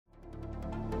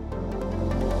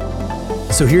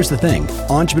So here's the thing,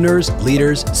 entrepreneurs,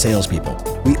 leaders,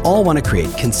 salespeople, we all want to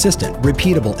create consistent,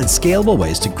 repeatable, and scalable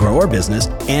ways to grow our business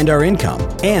and our income.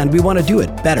 And we want to do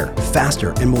it better, faster,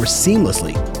 and more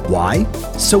seamlessly. Why?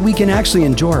 So we can actually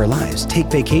enjoy our lives, take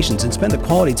vacations, and spend the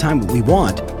quality time we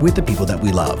want with the people that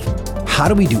we love. How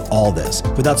do we do all this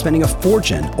without spending a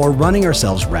fortune or running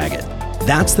ourselves ragged?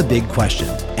 That's the big question,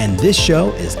 and this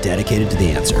show is dedicated to the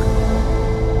answer.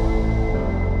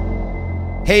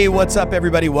 Hey, what's up,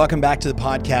 everybody? Welcome back to the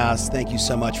podcast. Thank you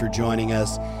so much for joining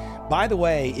us. By the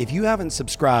way, if you haven't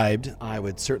subscribed, I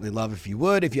would certainly love if you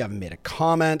would. If you haven't made a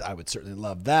comment, I would certainly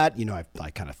love that. You know, I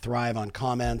kind of thrive on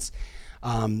comments.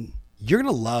 You're going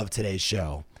to love today's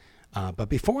show. But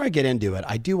before I get into it,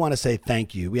 I do want to say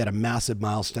thank you. We had a massive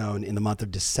milestone in the month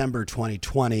of December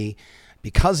 2020.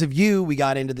 Because of you, we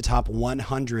got into the top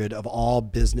 100 of all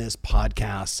business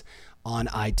podcasts on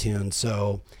iTunes.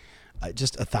 So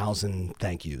just 1,000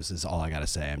 thank yous is all I got to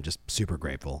say. I'm just super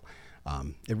grateful.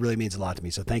 It really means a lot to me.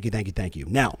 So thank you, thank you, thank you.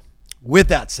 Now, with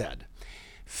that said,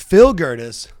 Phil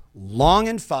Gerdes,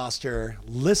 Long & Foster,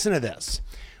 listen to this.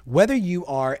 Whether you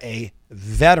are a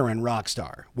veteran rock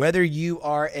star, whether you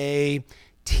are a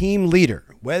team leader,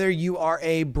 whether you are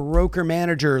a broker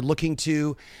manager looking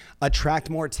to attract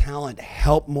more talent,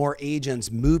 help more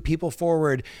agents, move people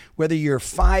forward, whether you're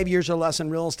 5 years or less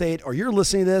in real estate, or you're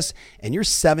listening to this and you're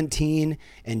 17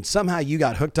 and somehow you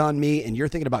got hooked on me and you're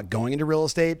thinking about going into real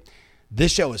estate,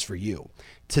 this show is for you.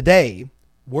 Today,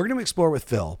 we're going to explore with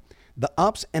Phil the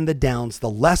ups and the downs,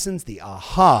 the lessons, the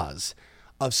ahas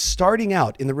of starting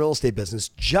out in the real estate business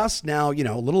just now, a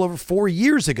little over 4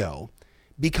 years ago,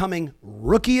 becoming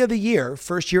rookie of the year,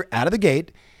 first year out of the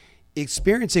gate,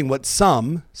 experiencing what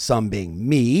some being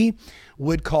me,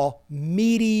 would call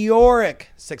meteoric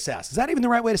success. Is that even the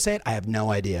right way to say it? I have no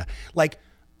idea. Like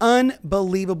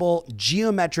unbelievable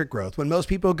geometric growth. When most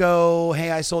people go,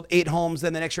 hey, I sold 8 homes,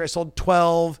 then the next year I sold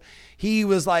 12. He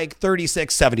was like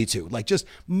 36, 72, like just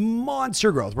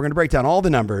monster growth. We're going to break down all the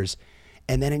numbers.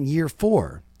 And then in year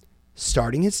 4,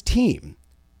 starting his team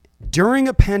during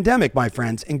a pandemic, my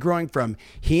friends, and growing from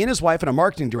he and his wife and a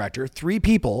marketing director, 3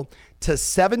 people, to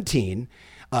 17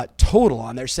 total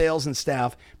on their sales and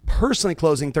staff, personally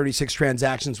closing 36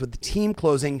 transactions, with the team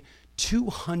closing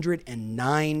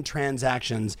 209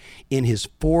 transactions in his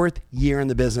 4th year in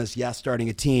the business. Yes, starting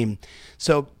a team.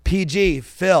 So PG,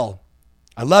 Phil,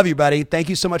 I love you, buddy. Thank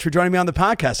you so much for joining me on the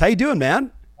podcast. How you doing,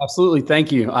 man? Absolutely.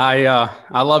 Thank you.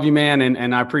 I love you, man.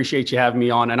 And I appreciate you having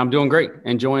me on, and I'm doing great.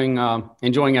 Enjoying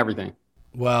everything.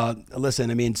 Well, listen,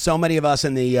 I mean, so many of us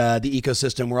in the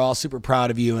ecosystem, we're all super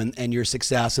proud of you and your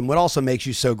success. And what also makes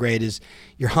you so great is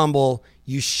you're humble.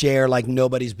 You share like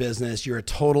nobody's business. You're a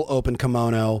total open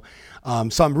kimono.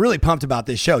 So I'm really pumped about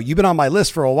this show. You've been on my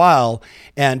list for a while.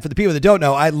 And for the people that don't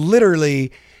know, I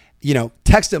literally,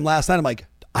 texted him last night. I'm like,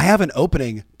 I have an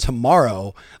opening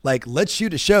tomorrow. Like, let's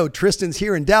shoot a show. Tristan's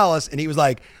here in Dallas. And he was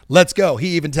like, let's go.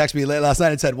 He even texted me late last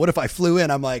night and said, what if I flew in?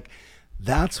 I'm like,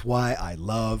 that's why I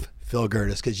love Phil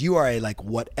Gerdes, because you are a like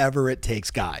whatever it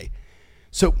takes guy.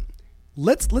 So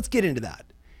let's get into that.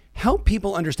 Help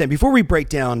people understand before we break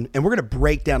down, and we're going to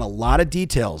break down a lot of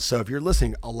details. So if you're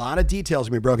listening, a lot of details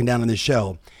will be broken down on this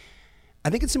show. I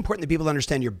think it's important that people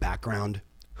understand your background,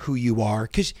 who you are,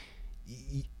 because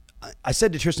I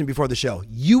said to Tristan before the show,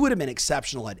 you would have been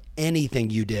exceptional at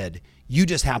anything you did. You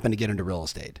just happened to get into real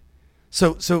estate.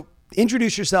 So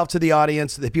introduce yourself to the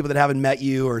audience, the people that haven't met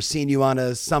you or seen you on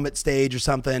a summit stage or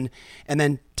something, and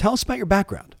then tell us about your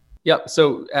background. Yep.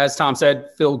 So as Tom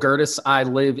said, Phil Gerdes, I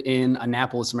live in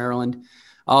Annapolis, Maryland.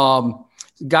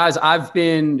 Guys, I've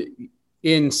been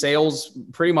in sales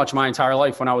pretty much my entire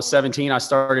life. When I was 17, I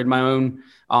started my own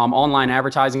online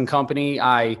advertising company.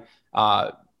 I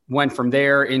went from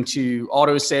there into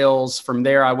auto sales. From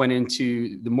there, I went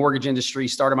into the mortgage industry,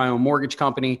 started my own mortgage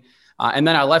company. And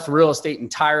then I left real estate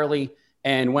entirely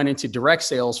and went into direct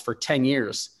sales for 10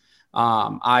 years.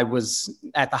 I was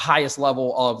at the highest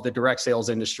level of the direct sales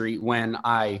industry when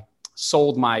I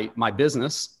sold my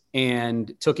business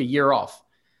and took a year off.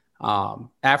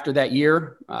 After that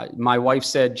year, my wife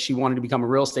said she wanted to become a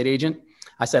real estate agent.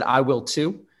 I said, I will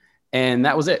too. And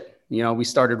that was it. We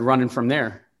started running from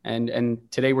there. And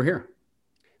today we're here.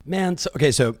 Man,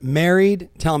 so married,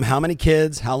 tell them how many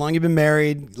kids, how long you've been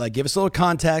married, like give us a little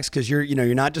context, because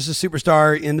you're not just a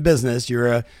superstar in the business.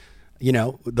 You're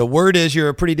the word is you're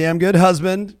a pretty damn good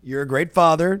husband. You're a great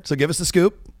father. So give us the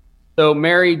scoop. So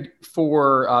married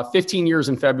for 15 years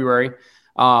in February,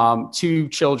 2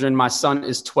 children. My son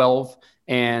is 12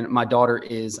 and my daughter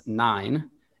is 9.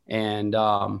 And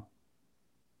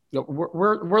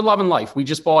we're loving life. We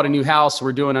just bought a new house.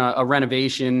 We're doing a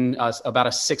renovation, about a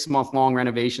 6-month long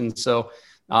renovation. So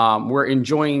we're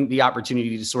enjoying the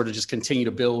opportunity to sort of just continue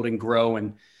to build and grow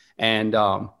and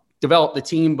develop the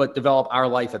team, but develop our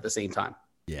life at the same time.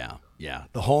 Yeah. Yeah.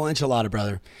 The whole enchilada,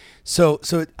 brother. So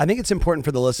I think it's important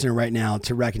for the listener right now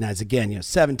to recognize, again,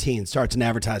 17, starts an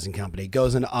advertising company,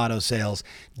 goes into auto sales,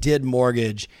 did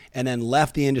mortgage, and then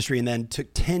left the industry, and then took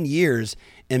 10 years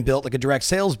and built like a direct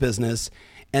sales business,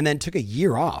 and then took a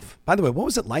year off. By the way, what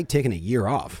was it like taking a year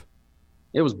off?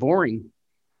 It was boring.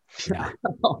 Yeah.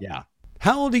 Yeah.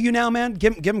 How old are you now, man?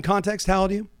 Give them context. How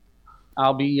old are you?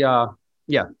 I'll be,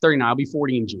 39. I'll be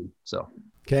 40 in June. So.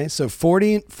 Okay. So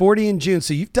 40 in June.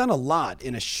 So you've done a lot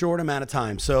in a short amount of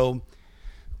time. So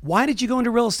why did you go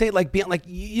into real estate? Like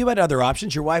you had other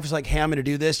options. Your wife was like, hey, I'm going to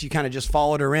do this. You kind of just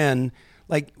followed her in.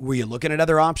 Like, were you looking at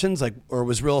other options? Like, or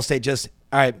was real estate just,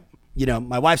 all right,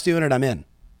 my wife's doing it, I'm in?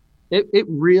 It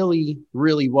really,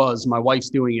 really was. My wife's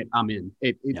doing it, I'm in.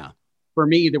 Yeah. For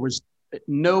me, there was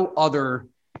no other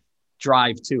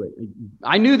drive to it.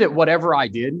 I knew that whatever I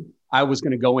did, I was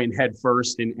going to go in head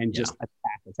first and just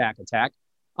attack.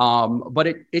 But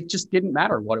it just didn't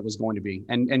matter what it was going to be.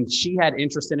 And she had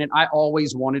interest in it. I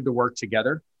always wanted to work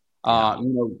together.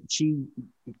 She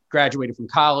graduated from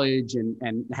college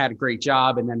and had a great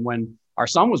job. And then when our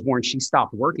son was born, she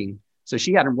stopped working. So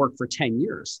she hadn't worked for 10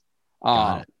 years.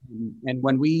 And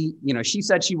when she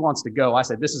said she wants to go, I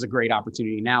said, this is a great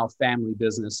opportunity now, family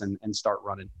business, and start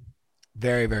running.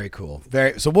 Very, very cool.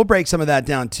 So we'll break some of that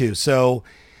down too. So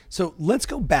let's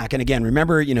go back. And again,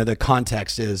 remember, the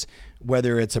context is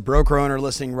whether it's a broker owner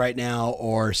listening right now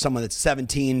or someone that's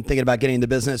 17 thinking about getting into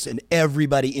business and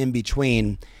everybody in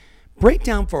between, break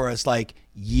down for us like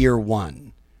year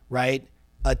one, right?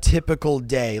 A typical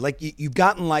day. Like you've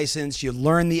gotten licensed, you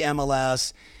learned the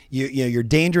MLS, you're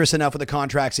dangerous enough with the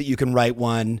contracts that you can write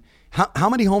one. How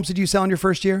many homes did you sell in your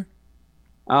first year?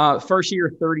 First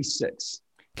year, 36.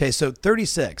 Okay. So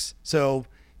 36. So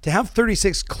to have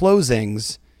 36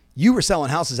 closings, you were selling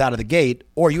houses out of the gate,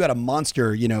 or you had a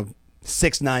monster,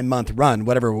 6-9 month run,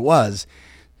 whatever it was.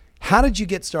 How did you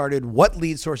get started? What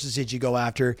lead sources did you go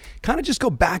after? Kind of just go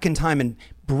back in time and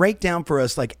break down for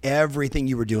us like everything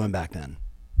you were doing back then.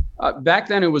 Back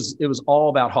then it was all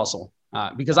about hustle.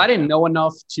 Because I didn't know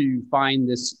enough to find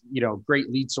this,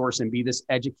 great lead source and be this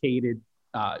educated,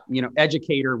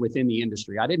 educator within the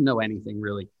industry. I didn't know anything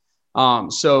really.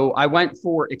 So I went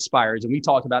for expireds, and we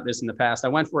talked about this in the past. I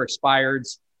went for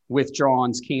expireds,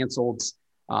 withdrawals, canceled,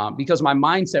 because my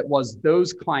mindset was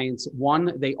those clients,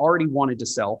 one, they already wanted to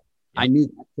sell. I knew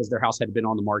that because their house had been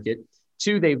on the market.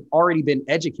 Two, they've already been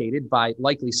educated by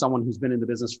likely someone who's been in the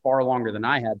business far longer than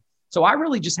I had. So I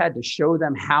really just had to show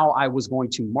them how I was going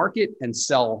to market and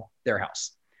sell their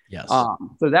house. Yes.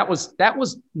 So that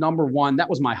was number one. That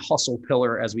was my hustle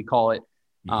pillar, as we call it.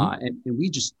 And we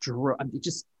just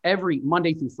every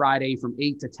Monday through Friday from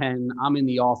 8 to 10, I'm in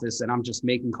the office and I'm just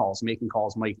making calls. And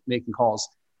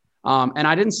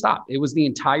I didn't stop. It was the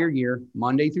entire year,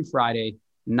 Monday through Friday,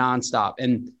 nonstop.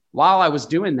 And while I was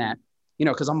doing that,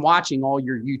 because I'm watching all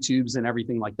your YouTubes and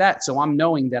everything like that. So I'm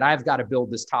knowing that I've got to build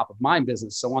this top of mind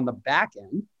business. So on the back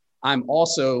end, I'm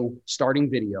also starting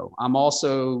video. I'm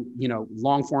also,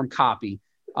 long form copy,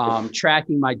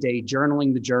 tracking my day,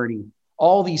 journaling the journey,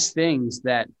 all these things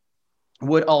that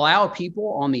would allow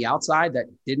people on the outside that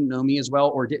didn't know me as well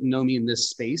or didn't know me in this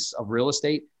space of real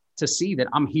estate to see that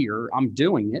I'm here, I'm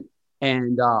doing it.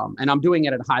 And I'm doing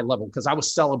it at a high level because I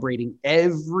was celebrating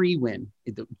every win.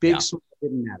 The big swing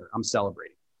didn't matter. I'm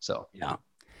celebrating. So, yeah.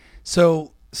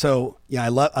 So yeah, I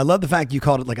love the fact you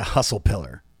called it like a hustle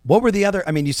pillar. What were the other,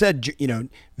 you said,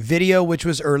 video, which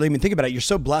was early. Think about it. You're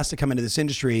so blessed to come into this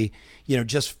industry,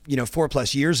 just,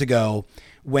 4+ years ago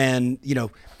when,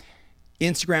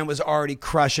 Instagram was already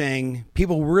crushing.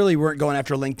 People really weren't going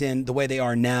after LinkedIn the way they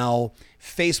are now.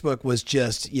 Facebook was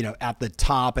just, at the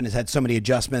top and has had so many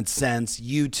adjustments since.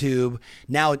 YouTube.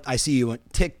 Now I see you on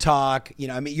TikTok.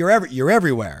 You're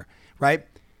everywhere, right?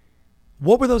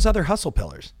 What were those other hustle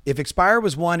pillars? If Expire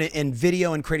was one in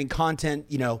video and creating content,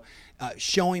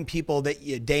 showing people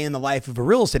that day in the life of a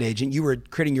real estate agent, you were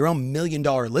creating your own $1 million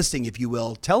listing, if you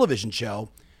will, television show.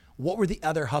 What were the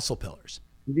other hustle pillars?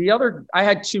 I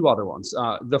had two other ones.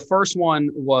 The first one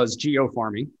was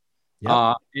geofarming.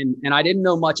 Yep. And I didn't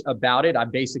know much about it. I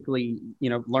basically,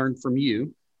 learned from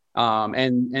you.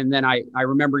 And then I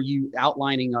remember you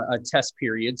outlining a test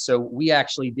period. So we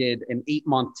actually did an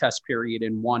 8-month test period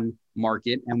in one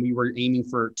market, and we were aiming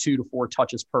for 2 to 4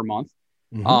 touches per month.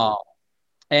 Mm-hmm.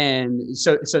 And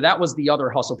so that was the other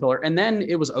hustle pillar. And then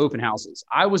it was open houses.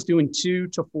 I was doing 2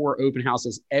 to 4 open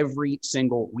houses every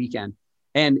single weekend.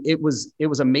 And it was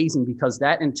amazing because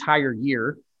that entire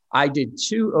year I did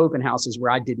 2 open houses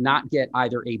where I did not get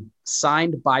either a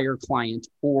signed buyer client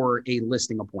or a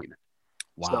listing appointment.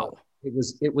 Wow. So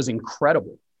it was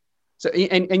incredible. So,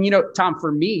 and you know, Tom,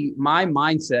 for me, my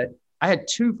mindset, I had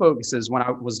 2 focuses when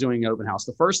I was doing open house.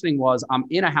 The first thing was, I'm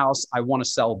in a house, I want to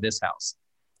sell this house.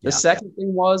 The second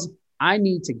thing was, I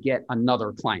need to get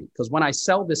another client, because when I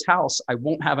sell this house, I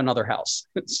won't have another house.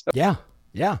 So, Yeah.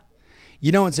 Yeah.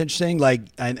 You know, what's interesting. Like,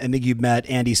 I think you've met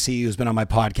Andy C, who's been on my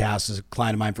podcast, as a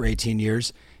client of mine for 18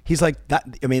 years. He's like that.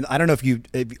 I mean, I don't know if you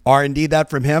are indeed that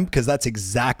from him, because that's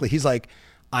exactly, he's like,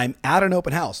 I'm at an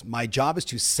open house. My job is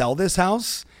to sell this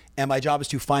house, and my job is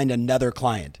to find another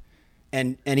client.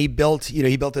 And he built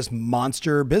this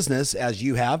monster business, as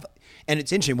you have. And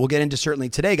it's interesting. We'll get into, certainly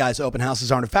today, guys, open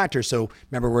houses aren't a factor. So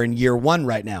remember, we're in year 1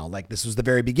 right now. Like, this was the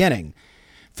very beginning.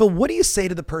 Phil, what do you say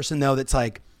to the person, though, that's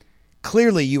like,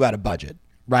 clearly you had a budget,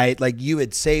 right? Like, you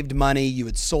had saved money, you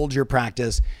had sold your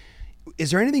practice.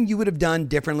 Is there anything you would have done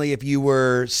differently if you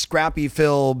were scrappy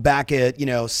Phil back at,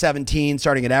 17,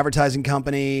 starting an advertising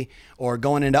company, or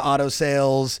going into auto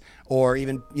sales, or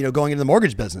even, going into the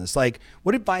mortgage business? Like,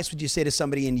 what advice would you say to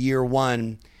somebody in year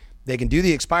 1? They can do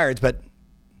the expireds, but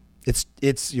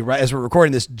you're right, as we're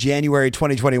recording this, January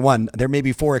 2021, there may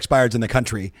be 4 expireds in the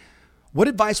country. What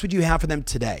advice would you have for them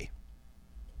today?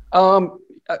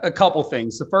 A couple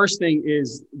things. The first thing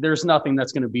is, there's nothing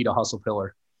that's going to beat a hustle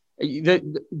pillar.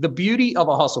 The beauty of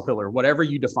a hustle pillar, whatever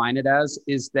you define it as,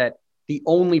 is that the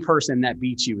only person that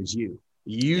beats you is you.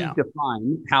 You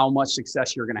define how much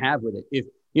success you're going to have with it. If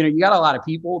you got a lot of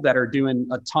people that are doing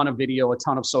a ton of video, a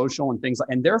ton of social and things,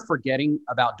 and they're forgetting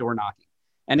about door knocking.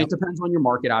 And it depends on your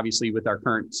market, obviously, with our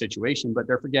current situation, but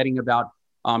they're forgetting about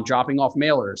dropping off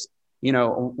mailers.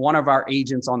 One of our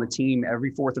agents on the team,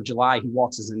 every 4th of July, he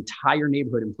walks his entire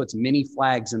neighborhood and puts mini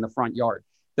flags in the front yard.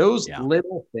 Those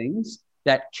little things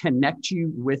that connect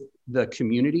you with the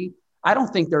community. I don't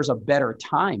think there's a better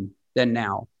time than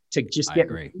now to just get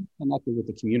connected with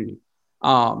the community.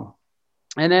 And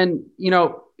then,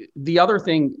 the other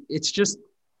thing, it's just,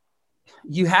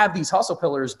 you have these hustle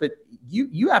pillars, but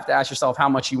you have to ask yourself how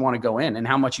much you want to go in and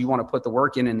how much you want to put the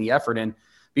work in and the effort in,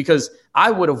 because I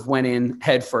would have went in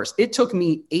head first. It took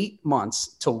me 8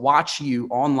 months to watch you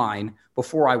online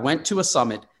before I went to a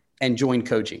summit and joined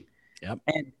coaching. Yep.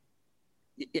 And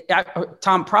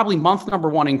Tom, probably month number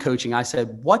 1 in coaching, I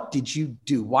said, what did you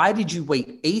do? Why did you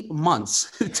wait 8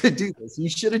 months to do this? You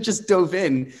should have just dove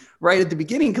in right at the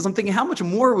beginning. Because I'm thinking, how much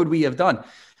more would we have done?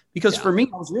 Because for me,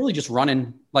 I was really just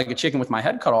running like a chicken with my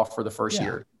head cut off for the first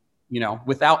year,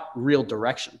 without real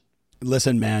direction.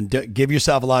 Listen, man, give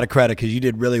yourself a lot of credit, because you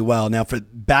did really well. Now, for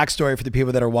backstory for the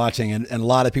people that are watching, and a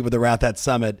lot of people that were at that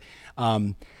summit,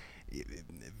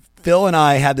 Phil and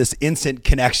I had this instant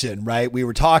connection, right? We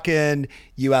were talking,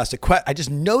 you asked a question. I just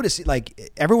noticed,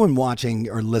 like, everyone watching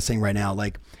or listening right now,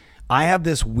 like, I have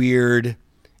this weird,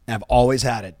 and I've always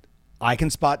had it, I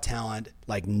can spot talent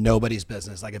like nobody's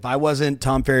business. Like, if I wasn't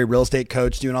Tom Ferry, real estate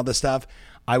coach, doing all this stuff,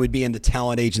 I would be in the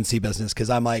talent agency business, because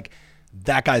I'm like,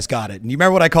 that guy's got it. And you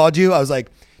remember what I called you? I was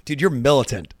like, dude, you're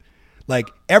militant.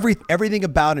 Like, everything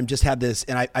about him just had this,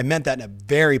 and I meant that in a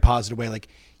very positive way. Like,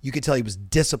 you could tell he was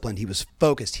disciplined, he was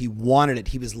focused, he wanted it,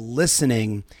 he was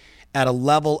listening at a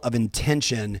level of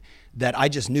intention that I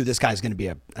just knew this guy's going to be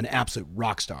an absolute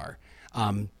rock star.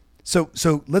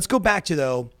 So let's go back to,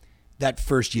 though, that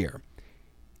first year.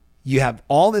 You have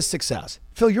all this success.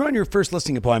 Phil, you're on your first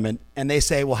listing appointment, and they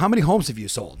say, well, how many homes have you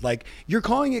sold? Like, you're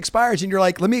calling expires, and you're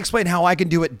like, let me explain how I can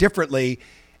do it differently,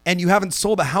 and you haven't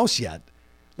sold a house yet.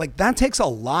 Like, that takes a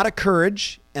lot of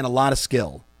courage and a lot of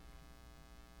skill.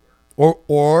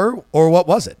 Or what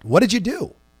was it? What did you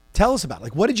do? Tell us about it.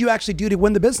 Like, what did you actually do to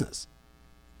win the business?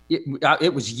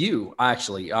 It was you,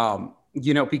 actually.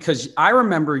 Because I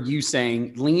remember you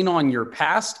saying, lean on your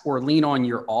past or lean on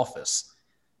your office.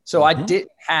 So I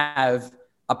didn't have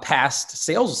a past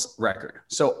sales record.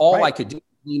 So all I could do was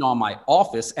lean on my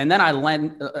office. And then I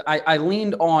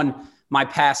leaned on my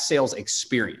past sales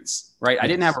experience, right? Yes. I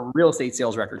didn't have a real estate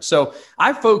sales record. So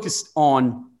I focused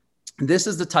on, this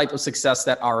is the type of success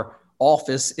that our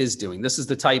office is doing. This is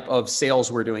the type of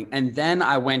sales we're doing. And then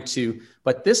I went to,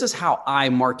 but this is how I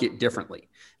market differently.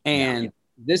 And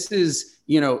this is,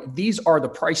 these are the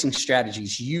pricing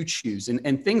strategies you choose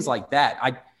and things like that.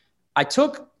 I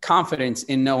took confidence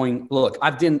in knowing, look,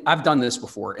 I've done this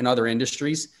before in other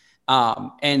industries,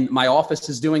 and my office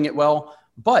is doing it well.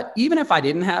 But even if I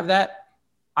didn't have that,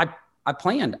 I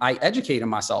planned, I educated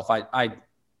myself.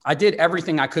 I did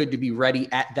everything I could to be ready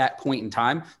at that point in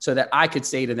time so that I could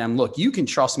say to them, look, you can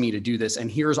trust me to do this.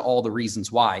 And here's all the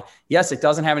reasons why. Yes, it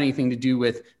doesn't have anything to do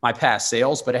with my past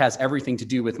sales, but it has everything to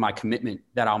do with my commitment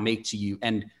that I'll make to you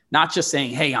and not just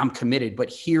saying, hey, I'm committed,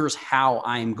 but here's how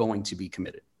I'm going to be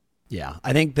committed. Yeah,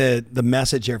 I think the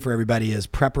message here for everybody is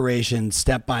preparation,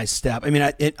 step by step. I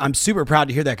mean, I'm super proud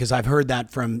to hear that, because I've heard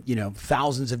that from,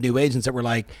 thousands of new agents that were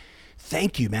like,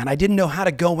 thank you, man. I didn't know how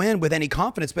to go in with any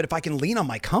confidence, but if I can lean on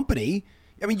my company.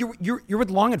 I mean, you're with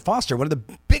Long and Foster, one of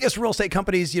the biggest real estate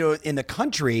companies, in the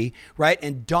country, right?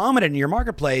 And dominant in your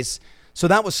marketplace. So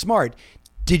that was smart.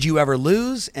 Did you ever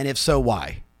lose? And if so,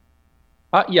 why?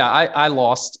 Yeah, I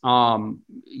lost.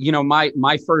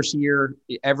 My first year,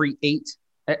 every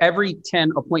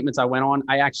 10 appointments I went on,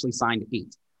 I actually signed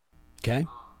 8. Okay.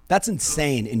 That's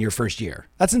insane in your first year.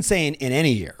 That's insane in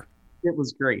any year. It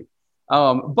was great.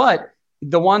 But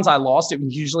the ones I lost, it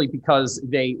was usually because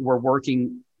they were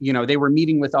working, they were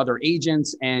meeting with other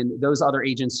agents, and those other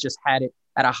agents just had it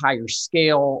at a higher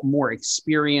scale, more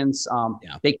experience.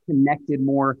 They connected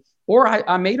more, or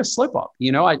I made a slip up.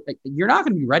 You're not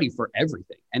going to be ready for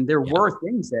everything. And there were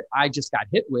things that I just got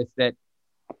hit with that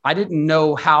I didn't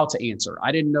know how to answer.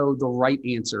 I didn't know the right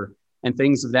answer and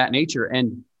things of that nature.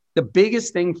 And the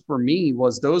biggest thing for me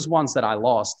was those ones that I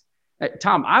lost.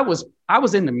 Tom, I was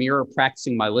in the mirror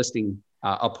practicing my listing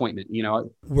appointment.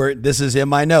 This is in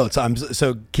my notes.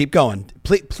 So keep going.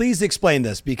 Please explain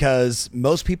this, because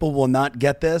most people will not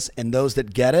get this, and those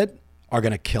that get it are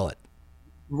going to kill it.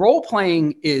 Role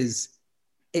playing it's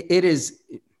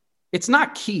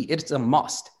not key. It's a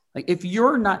must. Like if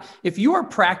you are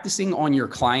practicing on your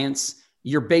clients,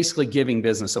 you're basically giving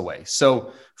business away.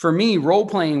 So for me, role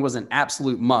playing was an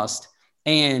absolute must,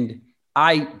 and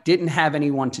I didn't have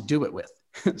anyone to do it with.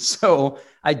 So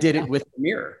I did it with the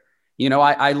mirror.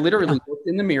 I literally looked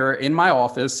in the mirror in my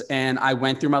office, and I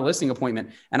went through my listing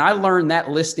appointment, and I learned that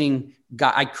listing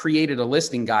guide. I created a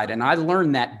listing guide, and I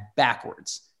learned that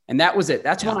backwards. And that was it.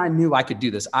 That's when I knew I could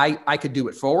do this. I could do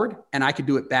it forward, and I could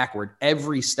do it backward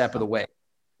every step of the way.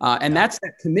 And that's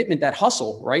that commitment, that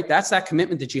hustle, right? That's that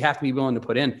commitment that you have to be willing to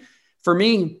put in. For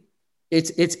me,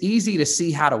 it's easy to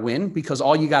see how to win, because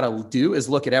all you got to do is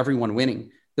look at everyone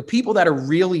winning. The people that are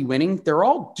really winning, they're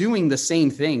all doing the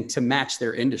same thing to match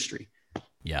their industry.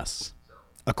 Yes.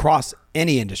 Across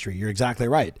any industry. You're exactly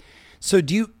right. So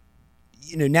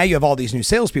now you have all these new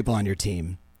salespeople on your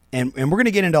team, and we're going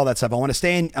to get into all that stuff. I want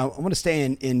to stay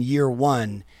in year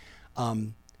one.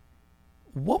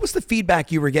 What was the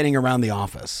feedback you were getting around the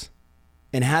office?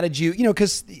 And how did you,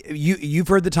 because you've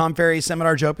heard the Tom Ferry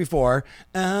seminar joke before.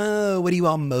 Oh, what are you,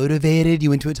 all motivated? You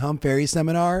went to a Tom Ferry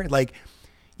seminar? Like,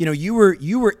 you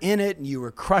were in it, and you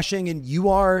were crushing, and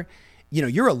you're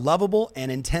a lovable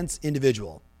and intense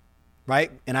individual,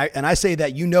 right? And I say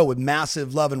that, with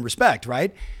massive love and respect,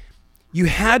 right? You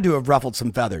had to have ruffled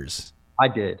some feathers. I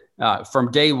did from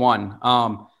day one.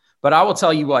 But I will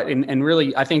tell you what, and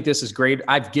really, I think this is great.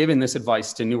 I've given this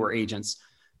advice to newer agents.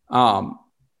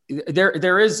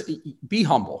 There is, be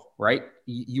humble, right?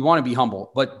 You want to be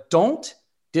humble, but don't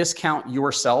discount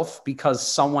yourself because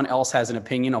someone else has an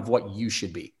opinion of what you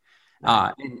should be.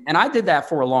 And I did that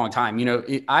for a long time.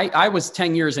 I was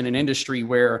 10 years in an industry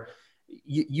where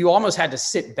you almost had to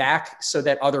sit back so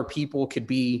that other people could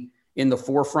be in the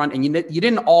forefront, and you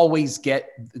didn't always get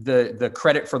the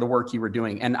credit for the work you were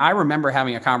doing. And I remember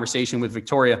having a conversation with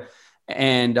Victoria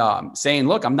and saying,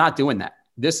 look, I'm not doing that.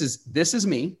 This is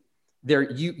me.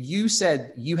 You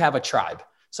said you have a tribe.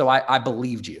 So I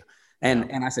believed you.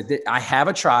 And I said, I have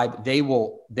a tribe. They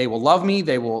will love me.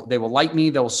 They will like me.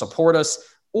 They'll support us,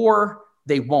 or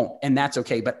they won't. And that's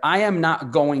okay. But I am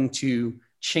not going to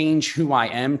change who I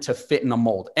am to fit in a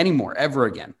mold anymore, ever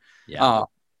again. Yeah.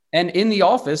 And in the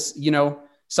office,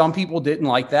 some people didn't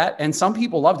like that, and some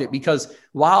people loved it, because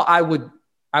while I was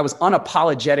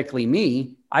unapologetically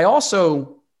me, I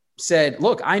also said,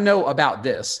 look, I know about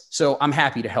this, so I'm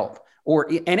happy to help.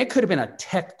 And it could have been a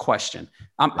tech question.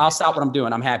 I'll stop what I'm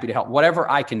doing. I'm happy to help, whatever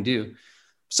I can do.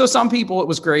 So some people, it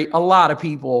was great. A lot of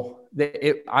people,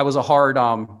 I was a hard,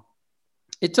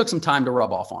 it took some time to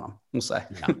rub off on them, we'll say.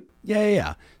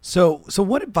 Yeah. So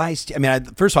what advice,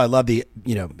 first of all, I love the,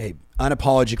 hey,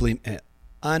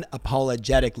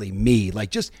 unapologetically me,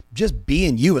 like just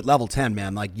being you at level 10,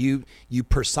 man. Like you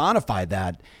personified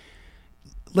that.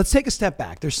 Let's take a step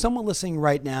back. There's someone listening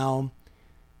right now.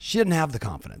 She didn't have the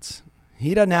confidence.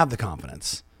 He doesn't have the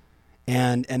confidence.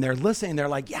 And they're listening. They're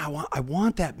like, yeah, I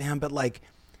want that, man. But like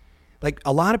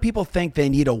a lot of people think they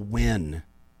need a win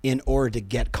in order to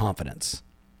get confidence.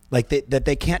 Like that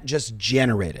they can't just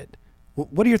generate it.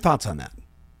 What are your thoughts on that?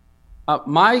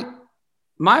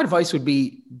 My advice would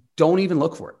be, don't even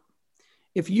look for it.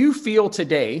 If you feel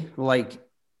today like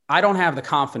I don't have the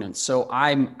confidence, so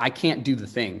I can't do the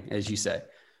thing, as you say,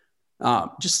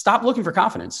 just stop looking for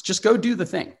confidence. Just go do the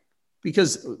thing.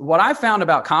 Because what I found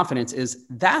about confidence is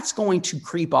that's going to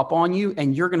creep up on you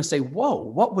and you're going to say, whoa,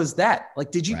 what was that?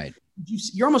 Like, right.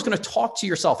 You're almost going to talk to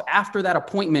yourself after that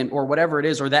appointment or whatever it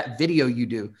is, or that video you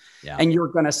do. Yeah. And you're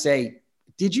going to say,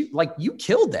 you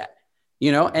killed that,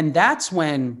 and that's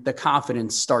when the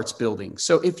confidence starts building.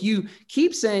 So if you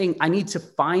keep saying, I need to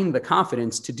find the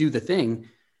confidence to do the thing,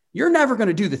 you're never going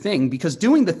to do the thing, because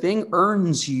doing the thing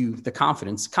earns you the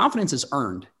confidence. Confidence is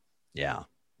earned. Yeah.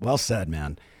 Well said,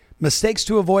 man. Mistakes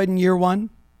to avoid in year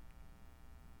one?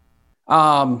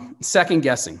 Second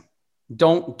guessing.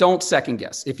 Don't second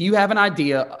guess. If you have an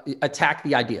idea, attack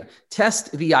the idea.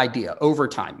 Test the idea over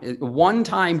time. One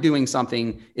time doing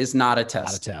something is not a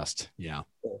test. Not a test. Yeah.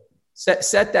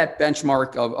 Set that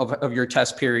benchmark of your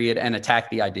test period and attack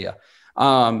the idea.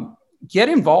 Get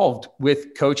involved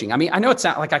with coaching. I mean, I know it's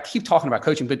not like I keep talking about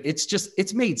coaching, but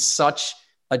it's made such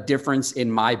a difference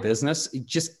in my business.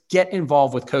 Just get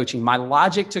involved with coaching. My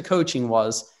logic to coaching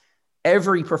was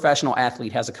every professional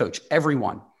athlete has a coach,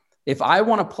 everyone. If I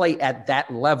want to play at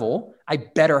that level, I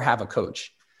better have a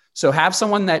coach. So have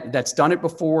someone that's done it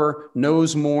before,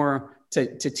 knows more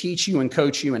to teach you and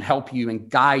coach you and help you and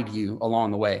guide you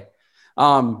along the way.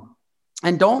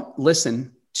 And don't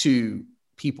listen to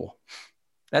people.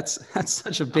 That's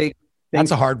such a big thing.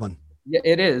 That's a hard one. Yeah,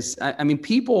 it is. I mean,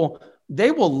 people, they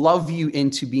will love you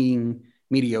into being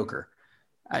mediocre.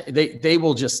 They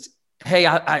will just, hey,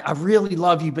 I really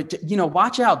love you, but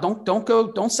watch out.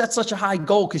 Don't set such a high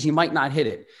goal because you might not hit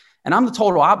it. And I'm the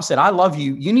total opposite. I love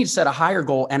you. You need to set a higher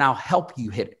goal and I'll help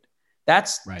you hit it.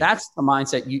 That's the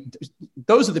mindset.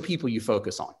 Those are the people you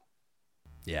focus on.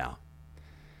 Yeah.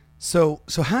 So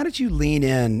how did you lean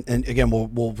in? And again,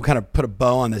 we'll kind of put a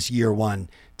bow on this year one.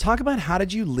 Talk about how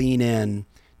did you lean in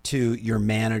to your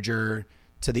manager,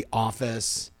 to the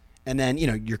office, and then,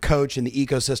 your coach and the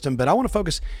ecosystem. But I want to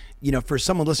focus, for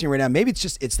someone listening right now, maybe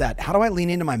it's that, how do I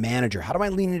lean into my manager? How do I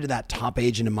lean into that top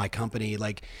agent in my company?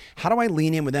 Like, how do I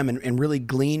lean in with them and really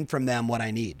glean from them what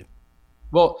I need?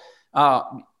 Well,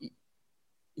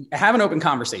 have an open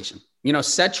conversation,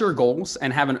 set your goals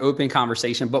and have an open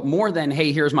conversation, but more than,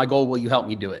 hey, here's my goal. Will you help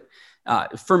me do it?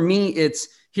 For me, it's,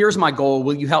 here's my goal.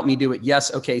 Will you help me do it?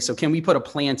 Yes. Okay. So can we put a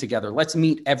plan together? Let's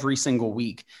meet every single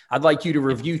week. I'd like you to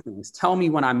review things. Tell me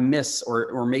when I miss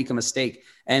or make a mistake,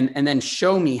 and then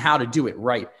show me how to do it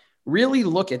right. Really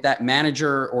look at that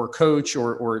manager or coach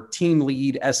or team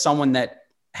lead as someone that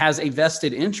has a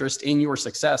vested interest in your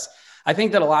success. I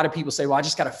think that a lot of people say, well, I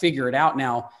just got to figure it out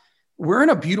now. We're in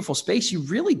a beautiful space. You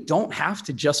really don't have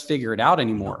to just figure it out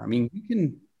anymore. I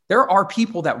mean, there are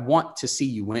people that want to see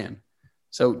you win.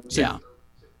 So yeah.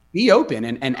 Be open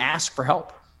and ask for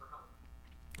help.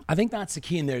 I think that's the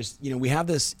key. And there's, we have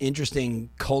this interesting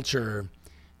culture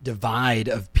divide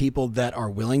of people that are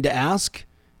willing to ask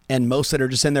and most that are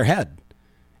just in their head.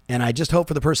 And I just hope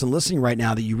for the person listening right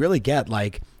now that you really get,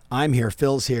 like, I'm here,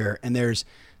 Phil's here, and there's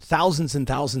thousands and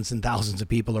thousands and thousands of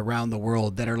people around the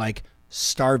world that are like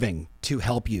starving to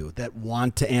help you, that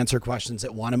want to answer questions,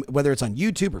 that want to, whether it's on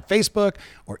YouTube or Facebook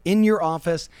or in your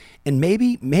office. And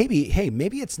maybe, hey,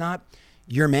 maybe it's not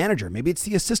your manager. Maybe it's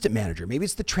the assistant manager. Maybe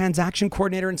it's the transaction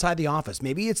coordinator inside the office.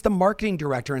 Maybe it's the marketing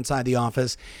director inside the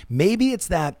office. Maybe it's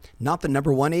that, not the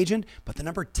number 1 agent, but the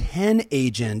number 10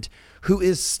 agent who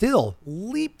is still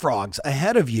leapfrogs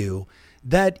ahead of you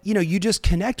that, you just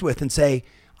connect with and say,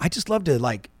 I just love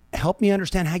to help me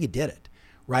understand how you did it.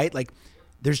 Right? Like,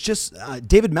 there's just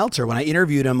David Meltzer, when I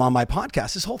interviewed him on my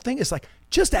podcast, his whole thing is like,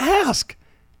 just ask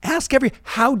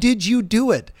how did you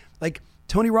do it? Like,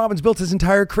 Tony Robbins built his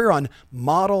entire career on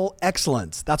model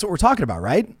excellence. That's what we're talking about,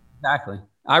 right? Exactly.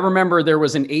 I remember there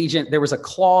was a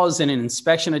clause in an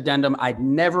inspection addendum. I'd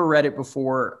never read it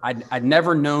before. I'd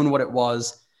never known what it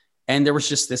was. And there was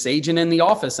just this agent in the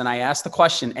office, and I asked the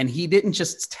question, and he didn't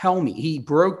just tell me. He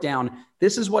broke down,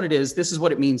 this is what it is. This is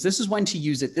what it means. This is when to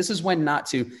use it. This is when not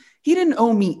to. He didn't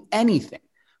owe me anything,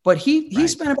 but he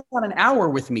spent about an hour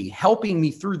with me helping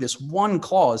me through this one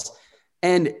clause.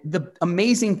 And the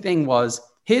amazing thing was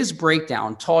his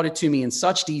breakdown taught it to me in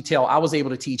such detail. I was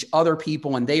able to teach other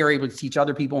people and they are able to teach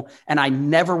other people. And I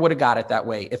never would have got it that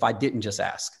way if I didn't just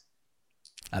ask.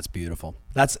 That's beautiful.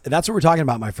 That's what we're talking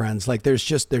about, my friends. Like,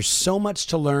 there's so much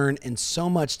to learn and so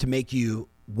much to make you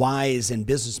wise and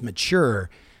business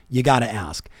mature. You got to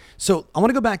ask. So I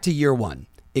want to go back to year one.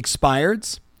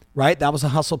 Expireds, right? That was a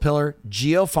hustle pillar.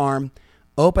 GeoFarm,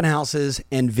 open houses,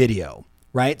 and video,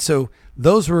 right? So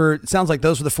it sounds like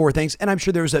those were the 4 things. And I'm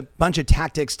sure there was a bunch of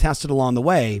tactics tested along the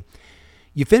way.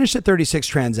 You finished at 36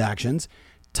 transactions.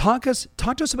 Talk to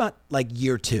us about like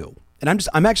year 2. And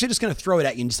I'm actually just going to throw it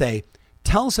at you and say,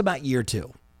 tell us about year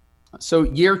 2. So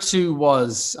year 2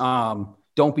 was,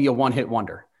 don't be a one-hit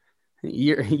wonder.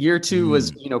 Year two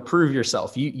was, prove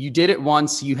yourself. You did it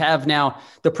once. You have now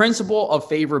the principle of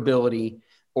favorability,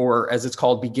 or as it's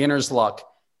called, beginner's luck,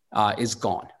 is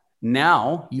gone.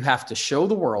 Now you have to show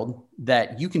the world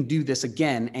that you can do this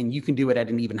again, and you can do it at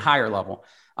an even higher level.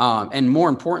 And more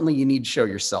importantly, you need to show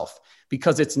yourself,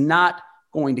 because it's not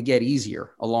going to get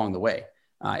easier along the way.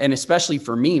 And especially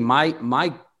for me,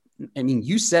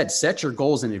 you said set your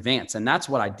goals in advance, and that's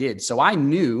what I did. So I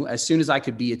knew as soon as I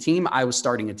could be a team, I was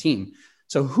starting a team.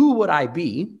 So who would I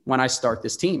be when I start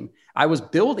this team? I was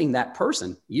building that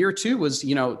person. Year two was,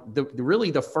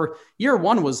 the first. Year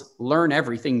one was learn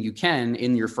everything you can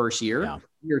in your first year. Yeah.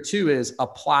 Year two is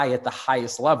apply at the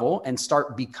highest level and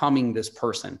start becoming this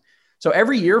person. So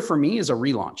every year for me is a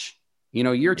relaunch.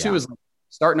 Year two is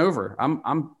starting over.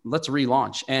 Let's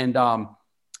relaunch. And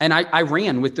I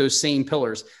ran with those same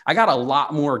pillars. I got a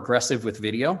lot more aggressive with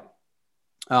video.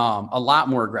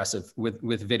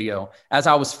 With video as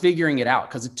I was figuring it out,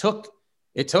 because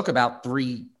it took about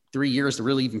three years to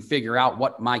really even figure out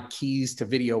what my keys to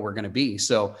video were going to be.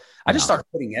 So I just started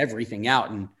putting everything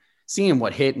out and seeing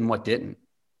what hit and what didn't.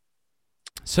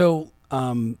 So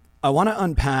I want to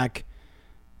unpack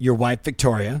your wife,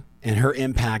 Victoria, and her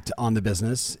impact on the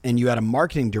business. And you had a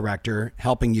marketing director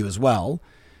helping you as well.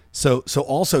 So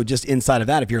also just inside of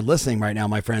that, if you're listening right now,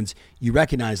 my friends, you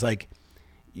recognize like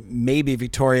maybe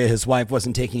Victoria, his wife,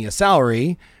 wasn't taking a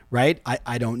salary, right?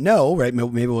 I don't know, right?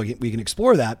 Maybe we can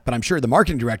explore that, but I'm sure the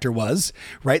marketing director was,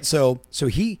 right? So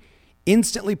he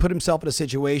instantly put himself in a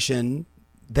situation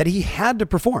that he had to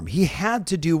perform. He had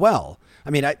to do well. I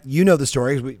mean, the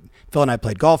story. Phil and I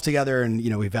played golf together, and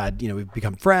we've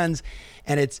become friends.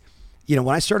 And it's, when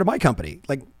I started my company,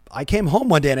 like I came home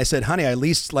one day and I said, honey, I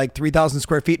leased like 3,000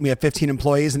 square feet and we have 15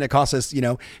 employees and it costs us,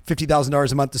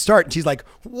 $50,000 a month to start. And she's like,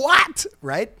 what?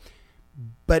 Right.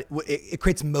 But it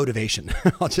creates motivation.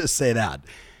 I'll just say that.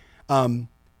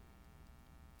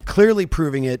 Clearly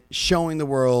proving it, showing the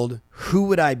world who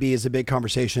would I be is a big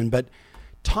conversation, but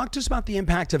talk to us about the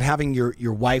impact of having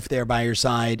your wife there by your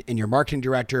side and your marketing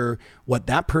director, what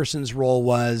that person's role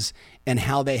was and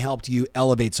how they helped you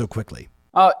elevate so quickly.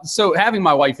 So having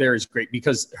my wife there is great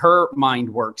because her mind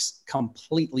works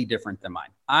completely different than mine.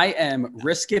 I am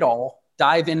risk it all,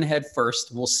 dive in head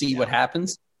first. We'll see what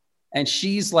happens. And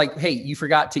she's like, hey, you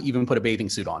forgot to even put a bathing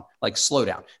suit on, like slow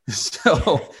down.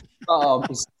 So love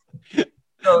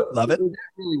it. It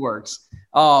really works.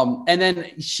 And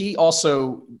then she's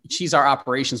our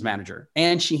operations manager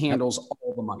and she handles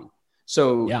all the money.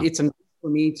 So it's enough for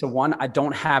me to I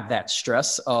don't have that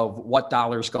stress of what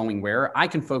dollar's going where. I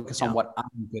can focus on what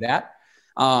I'm good at.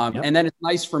 And then it's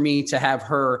nice for me to have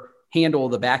her handle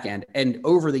the back end. And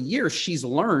over the years, she's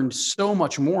learned so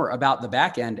much more about the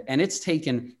back end. And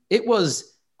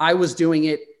I was doing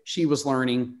it. She was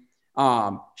learning.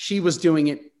 She was doing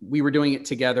it. We were doing it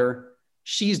together.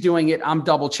 She's doing it. I'm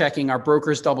double checking. Our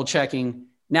broker's double checking.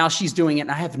 Now she's doing it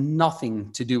and I have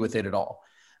nothing to do with it at all.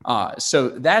 So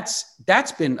that's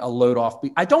been a load off.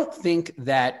 I don't think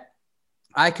that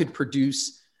I could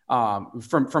produce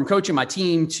from coaching my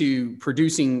team to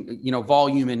producing,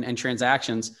 volume and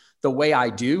transactions the way I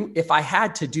do if I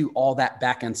had to do all that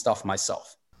back end stuff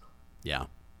myself. Yeah.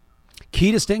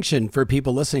 Key distinction for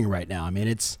people listening right now. I mean,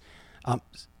 it's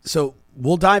so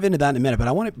we'll dive into that in a minute, but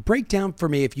I want to break down for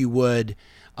me, if you would,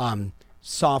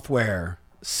 software,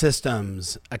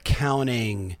 systems,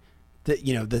 accounting,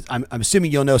 I'm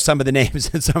assuming you'll know some of the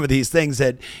names and some of these things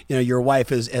that, your wife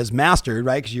has mastered,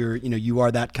 right? Because you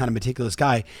are that kind of meticulous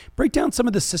guy. Break down some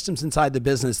of the systems inside the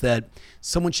business that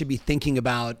someone should be thinking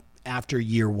about after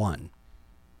year one.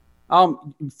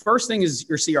 First thing is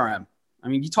your CRM. I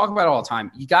mean, you talk about it all the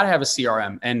time. You got to have a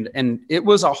CRM, and it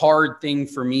was a hard thing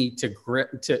for me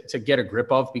to get a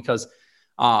grip of because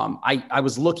I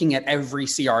was looking at every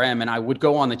CRM and I would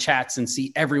go on the chats and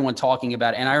see everyone talking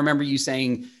about it. And I remember you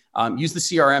saying, use the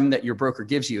CRM that your broker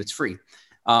gives you. It's free.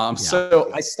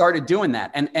 So I started doing that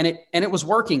and it was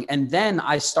working. And then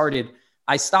I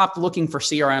stopped looking for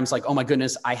CRMs like, oh my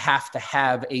goodness, I have to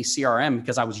have a CRM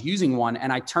because I was using one,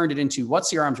 and I turned it into what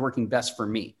CRM is working best for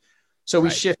me. So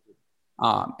we shifted.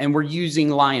 And we're using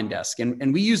LionDesk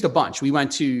and we used a bunch. We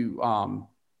went to,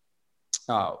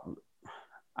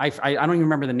 I don't even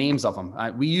remember the names of them.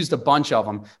 We used a bunch of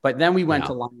them, but then we went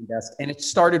to LionDesk and it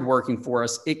started working for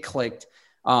us. It clicked.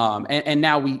 And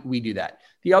now we do that.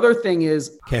 The other thing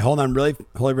is, okay, hold on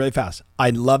really fast. I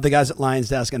love the guys at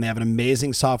LionDesk and they have an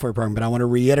amazing software program, but I want to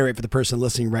reiterate for the person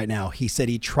listening right now. He said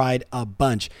he tried a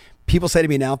bunch. People say to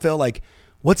me now, Phil, like,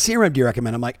 what CRM do you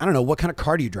recommend? I'm like, I don't know. What kind of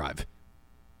car do you drive?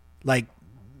 Like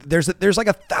there's like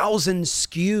 1,000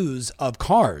 SKUs of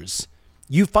cars.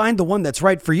 You find the one that's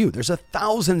right for you. There's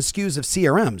 1,000 SKUs of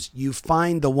CRMs. You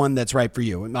find the one that's right for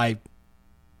you.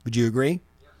 Would you agree?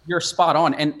 You're spot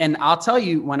on. And I'll tell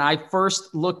you, when I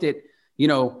first looked at,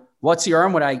 what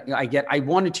CRM would I get, I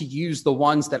wanted to use the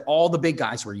ones that all the big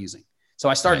guys were using. So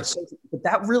I started, but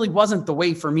that really wasn't the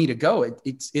way for me to go.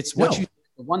 It's what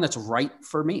the one that's right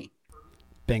for me.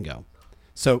 Bingo.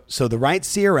 So the right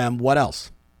CRM, what else?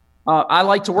 I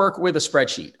like to work with a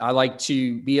spreadsheet. I like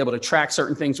to be able to track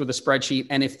certain things with a spreadsheet.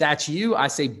 And if that's you, I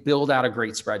say build out a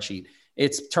great spreadsheet.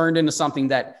 It's turned into something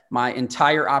that my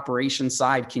entire operations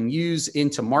side can use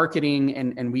into marketing.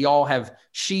 And we all have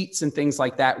sheets and things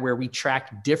like that where we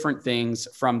track different things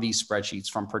from these spreadsheets,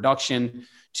 from production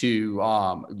to,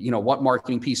 what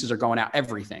marketing pieces are going out,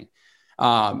 everything.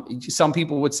 Some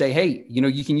people would say, hey,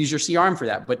 you can use your CRM for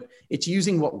that, but it's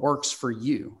using what works for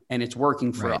you and it's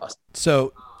working for us.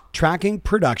 So tracking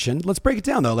production, let's break it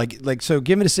down though. So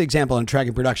give us an example on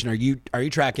tracking production. Are you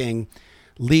tracking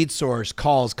lead source,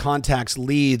 calls, contacts,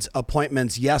 leads,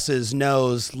 appointments, yeses,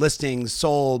 nos, listings,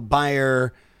 sold,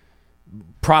 buyer,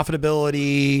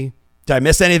 profitability? Did I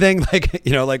miss anything?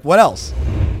 What else?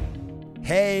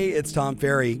 Hey, it's Tom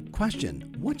Ferry.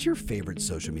 Question: what's your favorite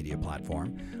social media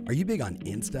platform? Are you big on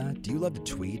Insta? Do you love to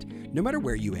tweet? No matter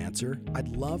where you answer, I'd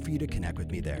love for you to connect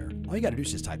with me there. All you got to do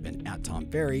is just type in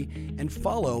 @TomFerry and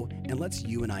follow, and let's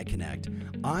you and I connect.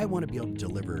 I want to be able to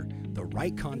deliver the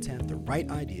right content, the right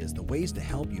ideas, the ways to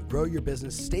help you grow your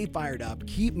business, stay fired up,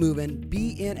 keep moving,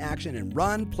 be in action, and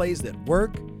run plays that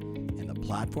work in the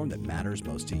platform that matters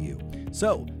most to you.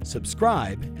 So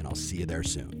subscribe, and I'll see you there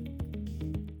soon.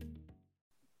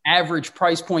 Average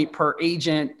price point per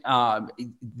agent,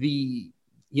 the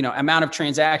amount of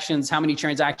transactions, how many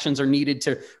transactions are needed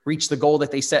to reach the goal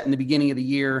that they set in the beginning of the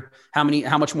year, how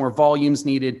much more volume's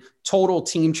needed, total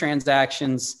team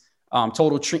transactions,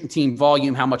 total team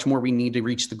volume, how much more we need to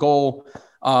reach the goal,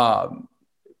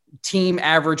 team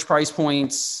average price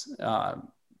points,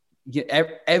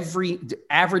 every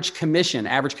average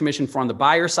commission from the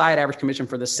buyer side, average commission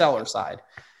for the seller side,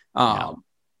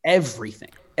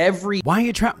 everything. Why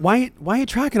are you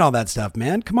tracking all that stuff,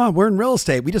 man? Come on, we're in real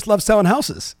estate. We just love selling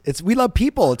houses. We love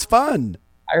people. It's fun.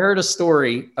 I heard a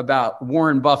story about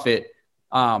Warren Buffett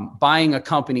buying a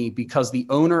company because the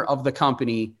owner of the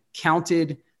company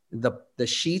counted the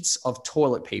sheets of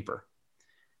toilet paper,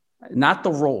 not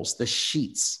the rolls, the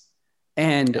sheets.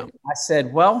 And I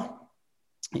said, well,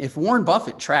 if Warren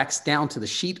Buffett tracks down to the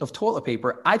sheet of toilet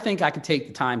paper, I think I could take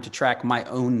the time to track my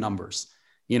own numbers.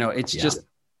 Just,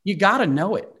 you got to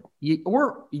know it.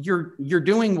 You're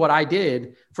doing what I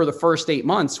did for the first 8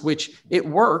 months, which it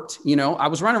worked. I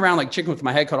was running around like chicken with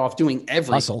my head cut off, doing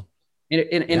everything. Hustle.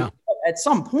 And at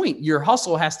some point, your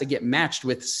hustle has to get matched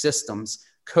with systems,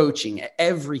 coaching,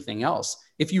 everything else,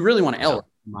 if you really want to elevate,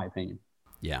 in my opinion.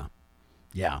 Yeah.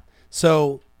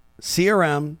 So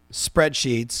CRM,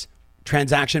 spreadsheets,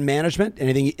 transaction management,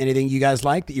 anything you guys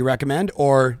like that you recommend,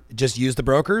 or just use the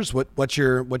brokers? What's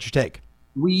your take?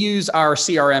 We use our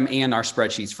CRM and our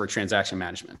spreadsheets for transaction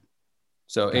management.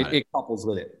 So it couples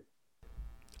with it.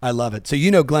 I love it. So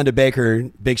Glenda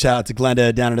Baker, big shout out to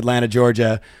Glenda down in Atlanta,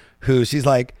 Georgia, who she's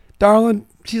like, darling,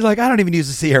 I don't even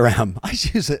use a CRM. I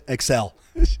just use Excel.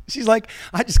 She's like,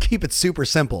 I just keep it super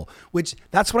simple, which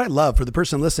that's what I love for the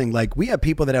person listening. Like, we have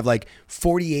people that have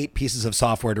 48 pieces of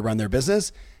software to run their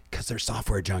business because they're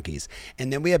software junkies.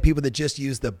 And then we have people that just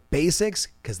use the basics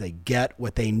because they get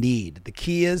what they need. The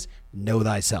key is know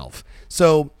thyself.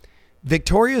 So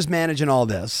Victoria's managing all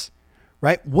this,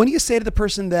 right? What do you say to the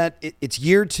person that it's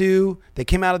year 2, they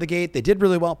came out of the gate, they did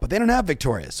really well, but they don't have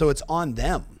Victoria, so it's on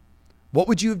them. What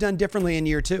would you have done differently in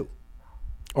year 2?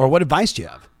 Or what advice do you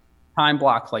have? Time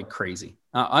block like crazy.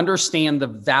 Understand the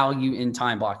value in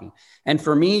time blocking. And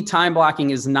for me, time blocking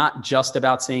is not just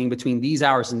about saying between these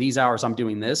hours and these hours, I'm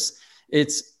doing this.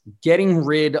 It's getting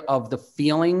rid of the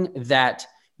feeling that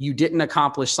you didn't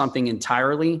accomplish something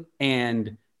entirely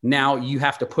and now you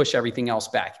have to push everything else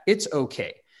back. It's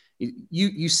okay.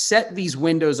 You set these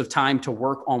windows of time to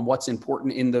work on what's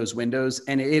important in those windows,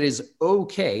 and it is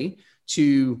okay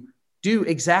to do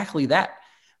exactly that.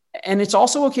 And it's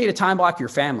also okay to time block your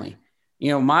family.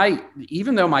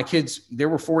 Even though my kids, they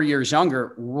were 4 years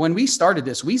younger, when we started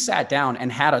this, we sat down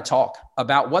and had a talk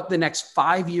about what the next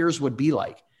 5 years would be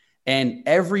like. And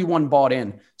everyone bought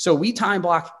in. So we time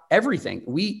block everything.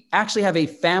 We actually have a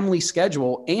family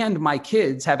schedule, and my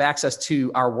kids have access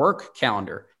to our work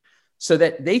calendar so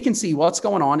that they can see what's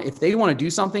going on. If they want to do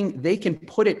something, they can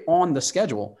put it on the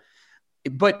schedule.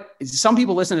 But some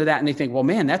people listen to that and they think, well,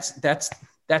 man, that's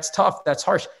tough. That's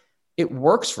harsh. It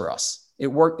works for us.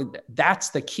 That's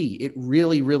the key. It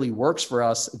really, really works for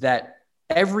us that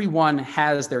everyone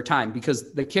has their time,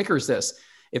 because the kicker is this: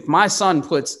 if my son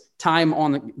puts time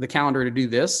on the calendar to do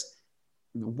this,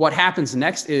 what happens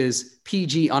next is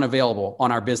PG unavailable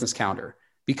on our business calendar,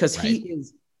 because he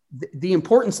is, the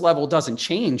importance level doesn't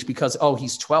change because, oh,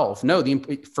 he's 12. No,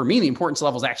 for me, the importance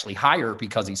level is actually higher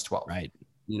because he's 12. Right.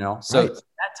 You know, so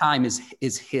that time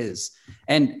is his.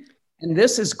 And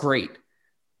this is great,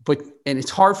 and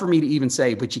it's hard for me to even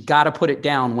say, but you got to put it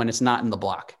down when it's not in the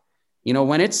block. You know,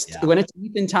 when it's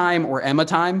Ethan time or Emma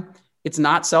time, it's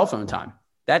not cell phone time.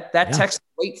 That text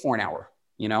wait for an hour,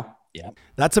 you know? Yeah.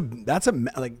 That's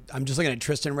like, I'm just looking at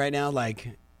Tristan right now. Like,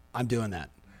 I'm doing that.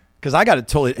 Cause I got to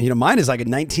totally, mine is like a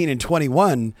 19 and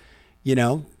 21,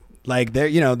 like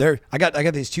I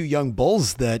got these two young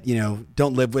bulls that,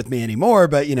 don't live with me anymore,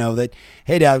 but that,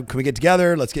 hey dad, can we get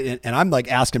together? Let's get in. And I'm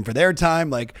like asking for their time.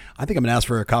 Like, I think I'm gonna ask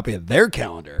for a copy of their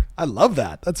calendar. I love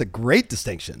that. That's a great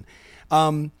distinction.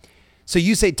 So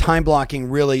you say time blocking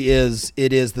really is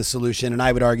the solution. And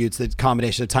I would argue it's the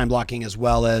combination of time blocking as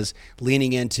well as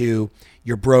leaning into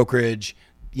your brokerage,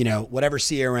 whatever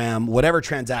CRM, whatever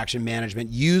transaction management,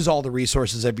 use all the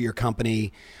resources of your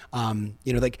company.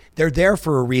 Like they're there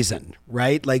for a reason,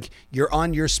 right? Like you're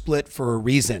on your split for a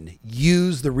reason.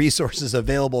 Use the resources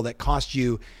available that cost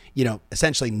you,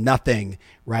 essentially nothing,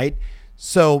 right?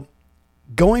 So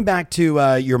going back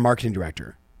to your marketing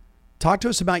director, talk to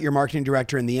us about your marketing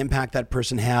director and the impact that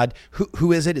person had.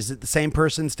 Who is it? Is it the same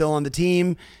person still on the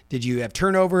team? Did you have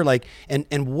turnover? Like,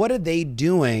 and what are they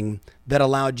doing that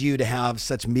allowed you to have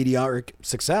such meteoric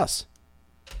success?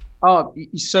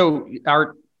 So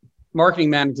our marketing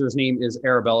manager's name is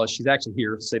Arabella. She's actually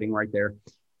here sitting right there.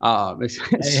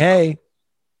 Hey.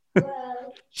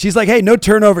 She's like, hey, no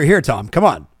turnover here, Tom. Come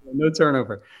on. No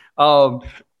turnover.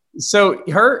 So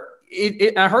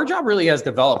her job really has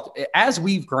developed as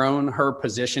we've grown. Her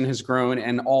position has grown,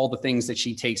 and all the things that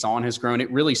she takes on has grown.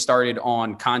 It really started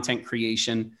on content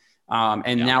creation,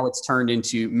 now it's turned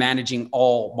into managing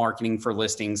all marketing for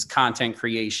listings, content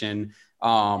creation,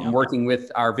 working with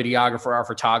our videographer, our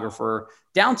photographer,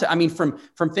 down to,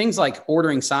 from things like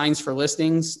ordering signs for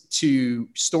listings to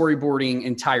storyboarding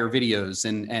entire videos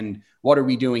and what are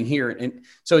we doing here? And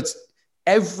so it's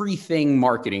everything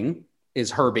marketing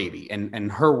is her baby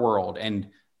and her world. And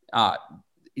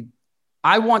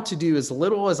I want to do as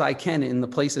little as I can in the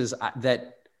places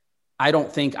that I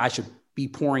don't think I should be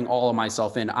pouring all of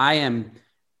myself in. I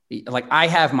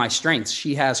have my strengths.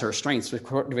 She has her strengths.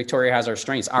 Victoria has her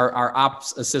strengths. Our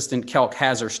ops assistant, Kelk,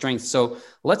 has her strengths. So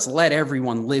let's let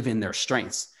everyone live in their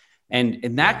strengths.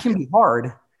 And that can be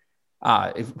hard,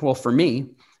 for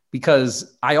me,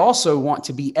 because I also want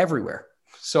to be everywhere.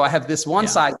 So I have this one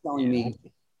side telling me,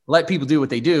 let people do what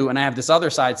they do. And I have this other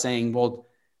side saying, well,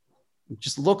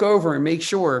 just look over and make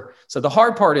sure. So the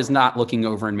hard part is not looking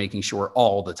over and making sure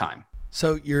all the time.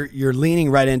 So you're leaning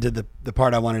right into the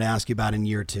part I wanted to ask you about in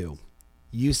year two.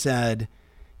 You said,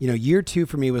 year two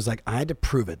for me was like, I had to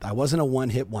prove it. I wasn't a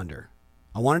one-hit wonder.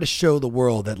 I wanted to show the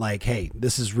world that like, hey,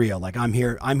 this is real. Like I'm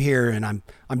here and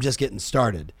I'm just getting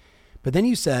started. But then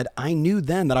you said, I knew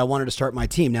then that I wanted to start my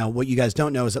team. Now, what you guys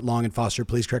don't know is that Long and Foster,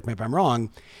 please correct me if I'm wrong,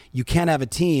 you can't have a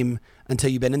team until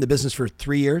you've been in the business for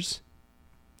 3 years.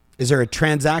 Is there a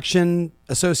transaction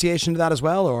association to that as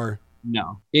well, or?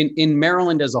 No. In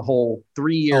Maryland as a whole,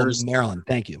 3 years. Oh, Maryland.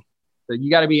 Thank you. So you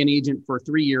got to be an agent for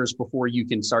 3 years before you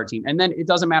can start a team. And then it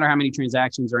doesn't matter how many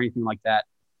transactions or anything like that.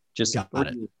 Just got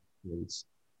it.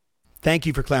 Thank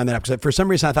you for clearing that up. Because for some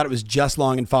reason, I thought it was just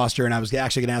Long and Foster, and I was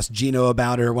actually going to ask Gino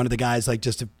about it or one of the guys, like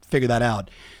just to figure that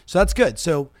out. So that's good.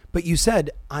 So, but you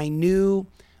said, I knew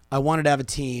I wanted to have a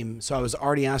team. So I was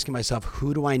already asking myself,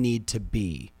 who do I need to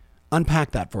be?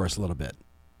 Unpack that for us a little bit.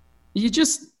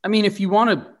 If you want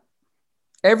to,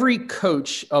 every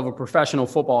coach of a professional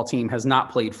football team has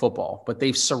not played football, but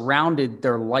they've surrounded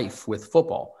their life with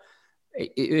football.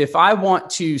 If I want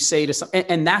to say to some,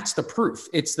 and that's the proof,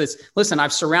 it's this, listen,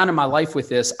 I've surrounded my life with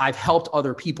this. I've helped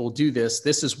other people do this.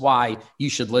 This is why you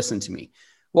should listen to me.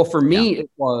 Well, for me, it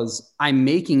was, I'm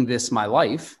making this my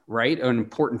life, right? An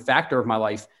important factor of my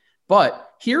life.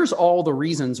 But here's all the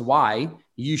reasons why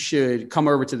you should come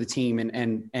over to the team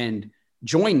and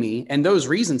join me. And those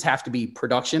reasons have to be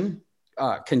production,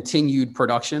 continued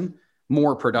production,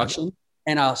 more production,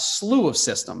 and a slew of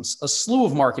systems, a slew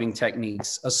of marketing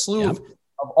techniques, a slew of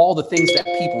all the things that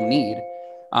people need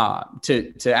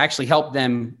to actually help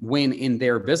them win in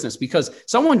their business. Because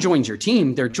someone joins your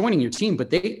team, they're joining your team,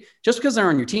 but just because they're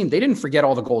on your team, they didn't forget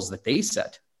all the goals that they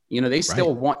set. They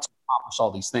still want to accomplish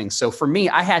all these things. So for me,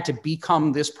 I had to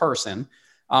become this person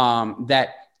that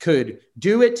could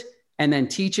do it and then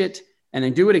teach it and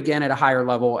then do it again at a higher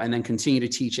level and then continue to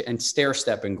teach it and stair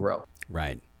step and grow.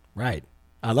 Right.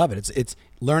 I love it. It's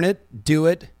learn it, do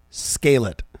it, scale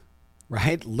it,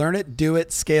 right? Learn it, do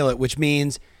it, scale it, which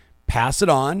means pass it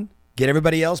on, get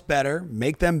everybody else better,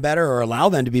 make them better, or allow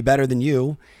them to be better than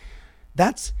you.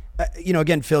 That's,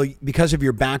 again, Phil, because of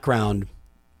your background,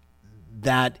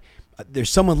 that there's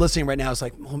someone listening right now. It's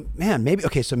like, well, man, maybe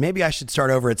I should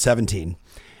start over at 17.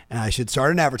 And I should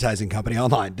start an advertising company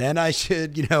online. Then I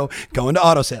should, go into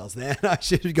auto sales. Then I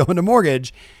should go into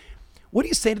mortgage. What do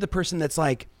you say to the person that's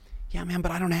like, yeah, man,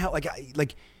 but I don't have,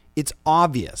 like it's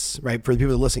obvious, right? For the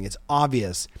people listening, it's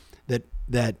obvious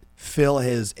that Phil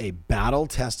is a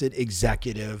battle-tested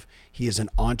executive. He is an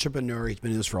entrepreneur. He's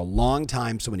been in this for a long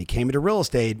time. So when he came into real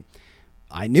estate,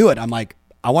 I knew it. I'm like,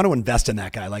 I want to invest in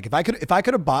that guy. Like if I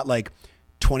could have bought like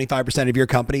 25% of your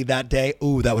company that day,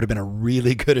 ooh, that would have been a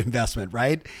really good investment,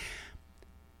 right?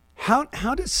 How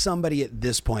does somebody at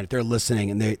this point, if they're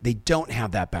listening and they don't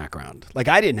have that background, like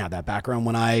I didn't have that background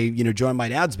when I, joined my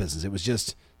dad's business. It was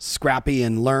just scrappy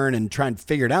and learn and try and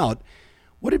figure it out.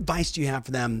 What advice do you have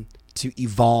for them to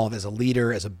evolve as a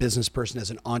leader, as a business person, as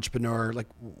an entrepreneur? Like,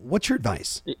 what's your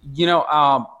advice?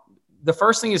 The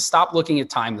first thing is stop looking at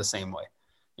time the same way.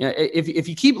 If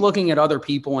you keep looking at other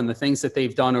people and the things that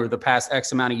they've done over the past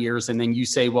X amount of years, and then you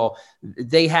say, well,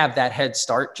 they have that head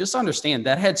start, just understand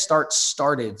that head start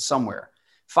started somewhere.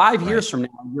 5 years from now,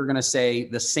 you're going to say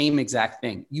the same exact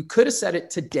thing. You could have said it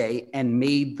today and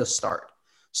made the start.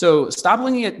 So stop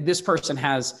looking at this person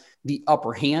has the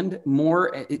upper hand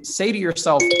more. Say to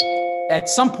yourself, at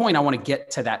some point, I want to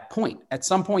get to that point. At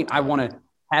some point, I want to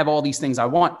have all these things I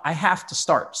want. I have to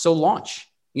start. So launch.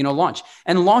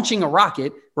 And launching a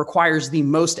rocket requires the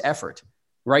most effort,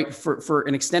 right? For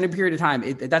an extended period of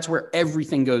time. That's where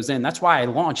everything goes in. That's why I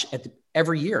launch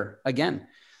every year again.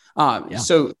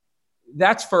 So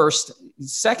that's first.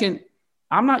 Second,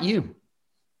 I'm not you.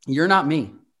 You're not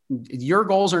me. Your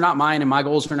goals are not mine and my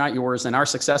goals are not yours. And our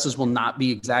successes will not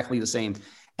be exactly the same.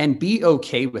 And be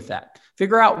okay with that.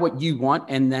 Figure out what you want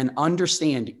and then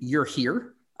understand you're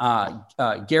here.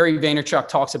 Gary Vaynerchuk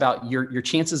talks about your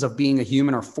chances of being a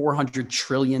human are 400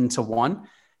 trillion to 1.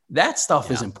 That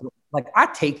stuff is important. Like I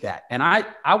take that and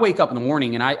I wake up in the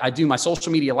morning and I do my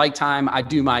social media like time. I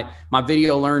do my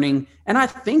video learning and I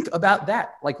think about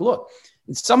that. Like, look,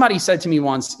 somebody said to me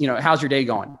once, how's your day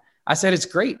going? I said, it's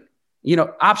great.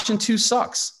 Option 2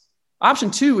 sucks. Option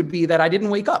 2 would be that I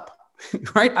didn't wake up,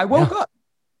 right? I woke up.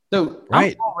 So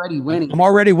I'm already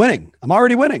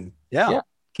winning. Yeah.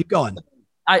 Keep going.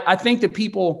 I think that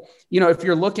people, if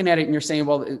you're looking at it and you're saying,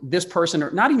 well, this person,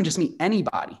 or not even just me,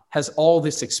 anybody has all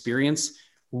this experience.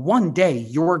 One day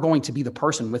you're going to be the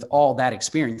person with all that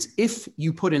experience if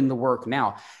you put in the work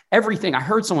now. Everything I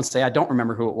heard someone say, I don't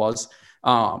remember who it was.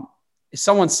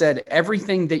 Someone said,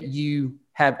 everything that you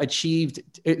have achieved,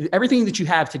 everything that you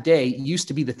have today used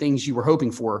to be the things you were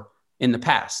hoping for in the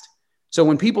past. So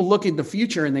when people look at the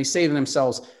future and they say to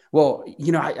themselves, well,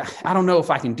 I don't know if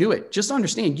I can do it. Just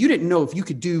understand, you didn't know if you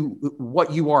could do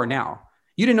what you are now.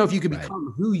 You didn't know if you could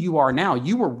become who you are now.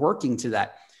 You were working to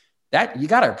that. You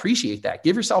got to appreciate that.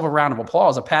 Give yourself a round of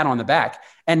applause, a pat on the back,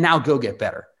 and now go get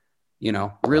better.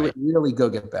 Really go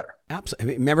get better.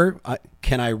 Absolutely. Remember,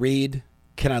 can I read?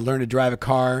 Can I learn to drive a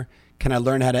car? Can I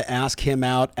learn how to ask him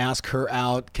out, ask her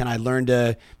out? Can I learn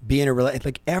to be in a relationship?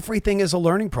 Like everything is a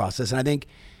learning process. And I think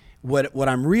what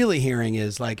I'm really hearing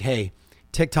is like, hey,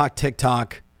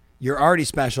 TikTok, you're already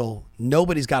special.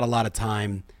 Nobody's got a lot of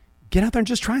time. Get out there and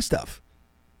just try stuff.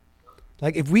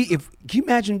 Like can you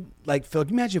imagine, like Phil,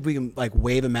 can you imagine if we can like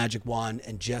wave a magic wand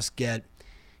and just get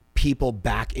people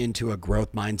back into a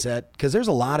growth mindset? Because there's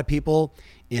a lot of people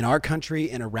in our country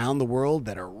and around the world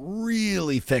that are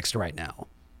really fixed right now.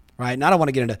 Right. And I don't want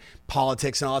to get into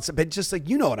politics and all that stuff, but just like,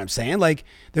 what I'm saying? Like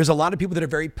there's a lot of people that are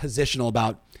very positional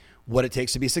about what it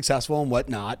takes to be successful and what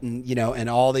not, and, and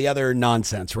all the other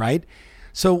nonsense. Right.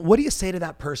 So what do you say to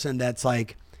that person that's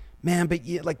like, man, but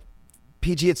like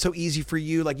PG, it's so easy for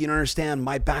you. Like, you don't understand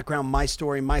my background, my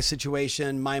story, my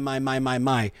situation,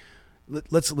 my.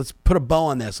 Let's put a bow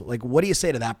on this. Like, what do you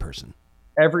say to that person?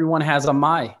 Everyone has a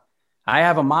my. I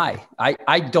have a my.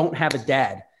 I don't have a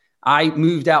dad. I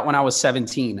moved out when I was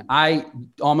 17. I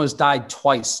almost died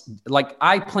twice. Like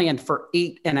I planned for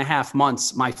 8.5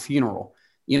 months, my funeral.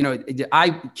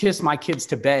 I kissed my kids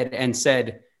to bed and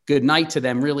said good night to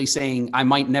them, really saying I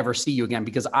might never see you again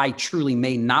because I truly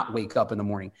may not wake up in the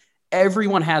morning.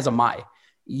 Everyone has a my.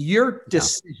 Your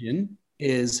decision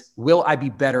is, will I be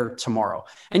better tomorrow?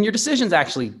 And your decision is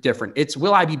actually different. It's,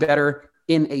 will I be better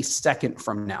in a second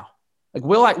from now? Like,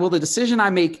 will the decision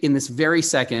I make in this very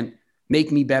second make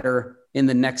me better in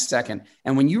the next second?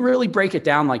 And when you really break it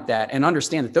down like that and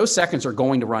understand that those seconds are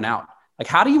going to run out, like,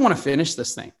 how do you want to finish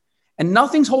this thing? And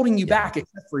nothing's holding you back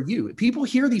except for you. People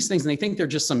hear these things and they think they're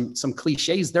just some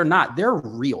cliches. They're not. They're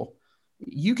real.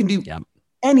 You can do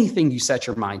anything you set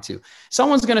your mind to.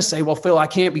 Someone's going to say, well, Phil, I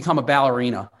can't become a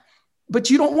ballerina.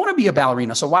 But you don't want to be a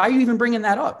ballerina. So why are you even bringing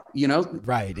that up? You know?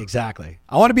 Right. Exactly.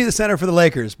 I want to be the center for the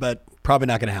Lakers, but probably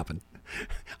not going to happen.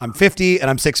 I'm 50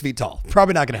 and I'm 6 feet tall.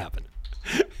 Probably not going to happen.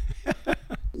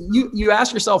 You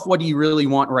ask yourself, what do you really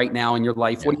want right now in your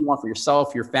life? Yeah. What do you want for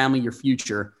yourself, your family, your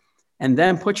future? And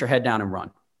then put your head down and run.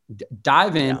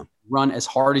 Dive in, run as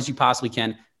hard as you possibly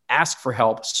can. Ask for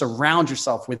help. Surround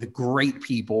yourself with great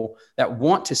people that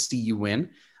want to see you win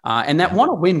and that want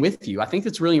to win with you. I think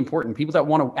that's really important. People that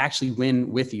want to actually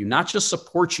win with you, not just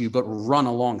support you, but run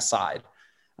alongside.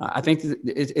 I think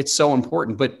it's so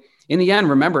important. But in the end,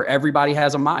 remember, everybody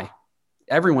has a my.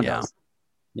 Everyone does.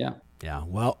 Yeah. Yeah.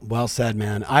 Well said,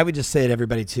 man. I would just say to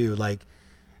everybody too, like,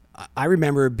 I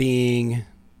remember being,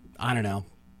 I don't know,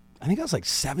 I think I was like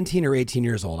 17 or 18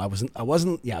 years old. I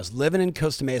was living in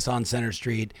Costa Mesa on Center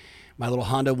Street, my little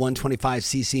Honda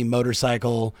 125cc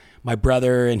motorcycle, my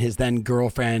brother and his then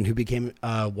girlfriend who became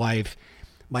a wife.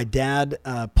 My dad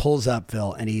pulls up,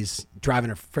 Phil, and he's driving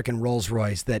a freaking Rolls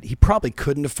Royce that he probably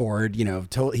couldn't afford. You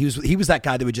know, he was that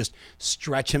guy that would just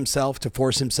stretch himself to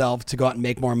force himself to go out and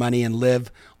make more money and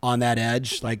live on that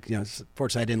edge. Like, you know,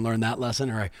 fortunately I didn't learn that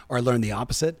lesson, or I learned the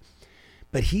opposite.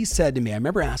 But he said to me, I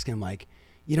remember asking him, like,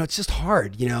 you know, it's just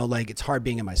hard, you know, like it's hard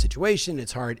being in my situation.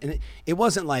 It's hard. And it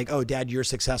wasn't like, oh, Dad, you're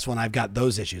successful and I've got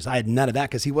those issues. I had none of that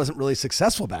because he wasn't really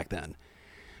successful back then.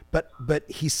 But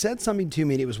he said something to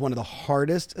me, and it was one of the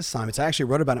hardest assignments. I actually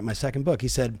wrote about it in my second book. He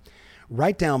said,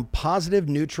 write down positive,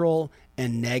 neutral,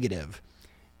 and negative.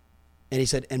 And he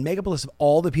said, and make up a list of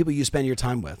all the people you spend your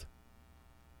time with.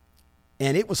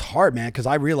 And it was hard, man, because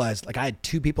I realized, like, I had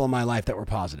 2 people in my life that were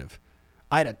positive.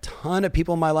 I had a ton of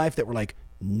people in my life that were like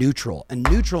neutral. And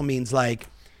neutral means like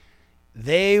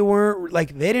they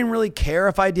didn't really care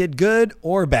if I did good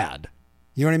or bad.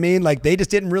 You know what I mean? Like they just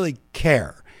didn't really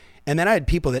care. And then I had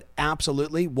people that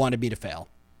absolutely wanted me to fail.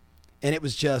 And it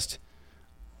was just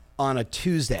on a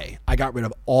Tuesday, I got rid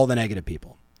of all the negative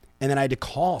people. And then I had to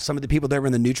call some of the people that were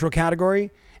in the neutral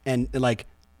category. And like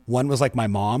one was like my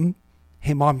mom.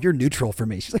 Hey mom, you're neutral for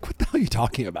me. She's like, what the hell are you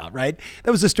talking about? Right?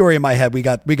 That was the story in my head. We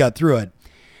got through it.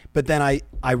 But then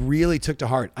I really took to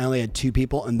heart. I only had 2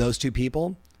 people, and those 2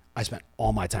 people, I spent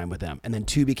all my time with them. And then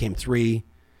 2 became 3,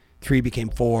 3 became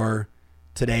 4.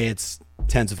 Today it's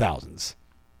tens of thousands.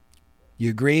 You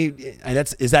agree? And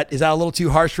is that a little too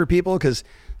harsh for people? Because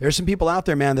there's some people out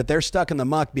there, man, that they're stuck in the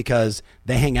muck because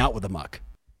they hang out with the muck.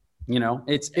 You know,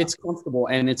 it's comfortable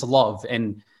and it's love.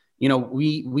 And, you know,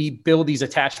 we build these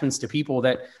attachments to people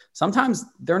that sometimes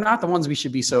they're not the ones we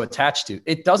should be so attached to.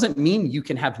 It doesn't mean you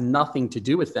can have nothing to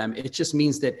do with them. It just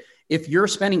means that if you're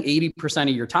spending 80%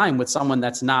 of your time with someone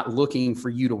that's not looking for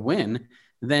you to win,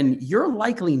 then you're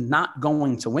likely not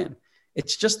going to win.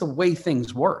 It's just the way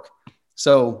things work.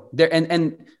 So there,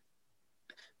 and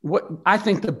what I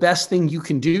think the best thing you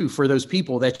can do for those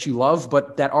people that you love,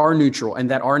 but that are neutral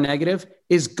and that are negative,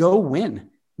 is go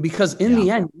win, because in the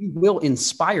end, you will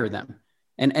inspire them.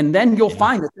 And then you'll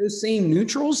find that those same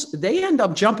neutrals, they end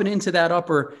up jumping into that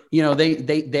upper, you know,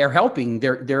 they're helping,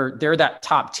 they're that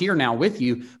top tier now with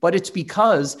you, but it's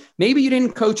because maybe you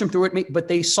didn't coach them through it, but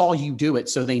they saw you do it.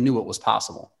 So they knew it was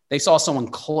possible. They saw someone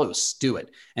close do it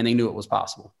and they knew it was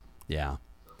possible. Yeah.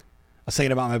 I was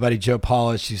thinking about my buddy Joe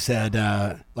Polish, who said,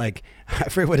 like, I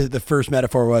forget what the first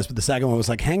metaphor was, but the second one was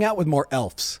like, hang out with more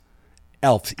elves.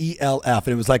 Elf, ELF.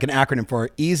 And it was like an acronym for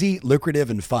easy,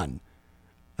 lucrative, and fun.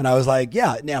 And I was like,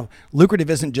 yeah, now lucrative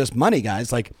isn't just money,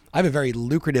 guys. Like I have a very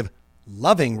lucrative,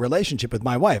 loving relationship with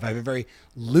my wife. I have a very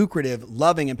lucrative,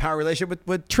 loving, and power relationship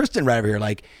with Tristan right over here.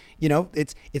 Like, you know,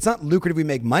 it's not lucrative we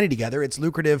make money together. It's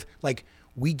lucrative, like,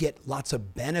 we get lots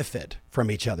of benefit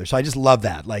from each other. So I just love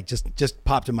that. Like just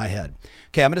popped in my head.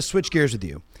 Okay. I'm going to switch gears with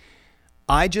you.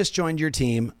 I just joined your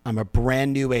team. I'm a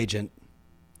brand new agent.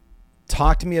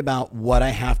 Talk to me about what I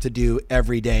have to do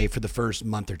every day for the first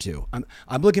month or 2.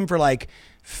 I'm looking for like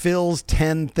Phil's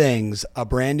 10 things a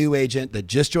brand new agent that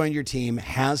just joined your team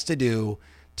has to do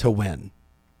to win.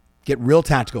 Get real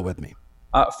tactical with me.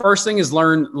 First thing is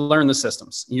learn the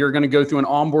systems. You're going to go through an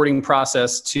onboarding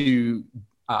process to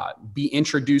be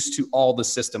introduced to all the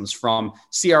systems, from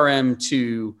CRM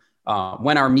to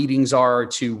when our meetings are,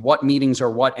 to what meetings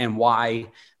are what and why,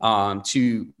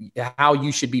 to how you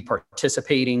should be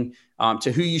participating,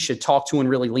 to who you should talk to and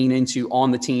really lean into on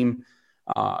the team.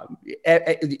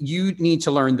 You need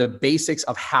to learn the basics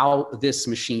of how this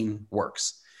machine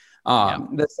works.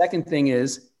 The second thing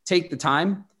is take the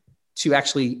time to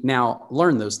actually now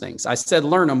learn those things. I said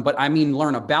learn them, but I mean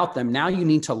learn about them. Now you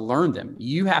need to learn them.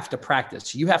 You have to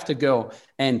practice. You have to go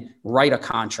and write a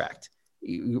contract.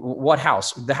 What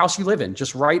house? The house you live in.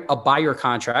 Just write a buyer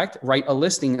contract, write a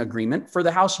listing agreement for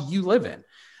the house you live in.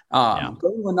 Go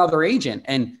to another agent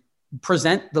and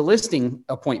present the listing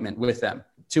appointment with them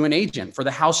to an agent for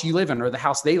the house you live in or the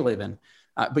house they live in.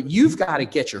 But you've got to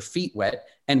get your feet wet,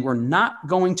 and we're not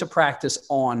going to practice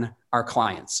on our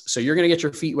clients. So you're going to get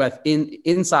your feet wet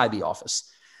inside the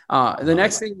office. The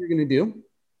next thing you're going to do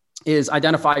is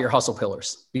identify your hustle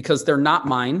pillars, because they're not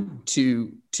mine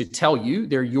to tell you,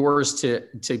 they're yours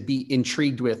to be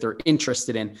intrigued with or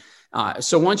interested in.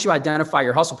 So once you identify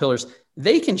your hustle pillars,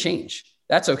 they can change.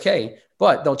 That's okay,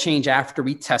 but they'll change after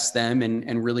we test them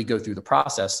and really go through the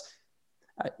process.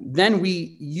 Then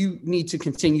you need to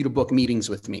continue to book meetings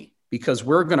with me, because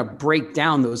we're going to break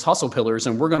down those hustle pillars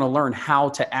and we're going to learn how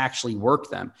to actually work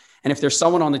them. And if there's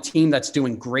someone on the team that's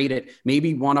doing great at,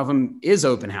 maybe one of them is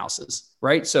open houses,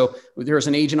 right? So there's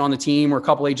an agent on the team or a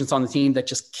couple agents on the team that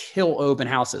just kill open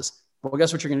houses. Well,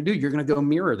 guess what you're going to do? You're going to go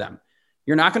mirror them.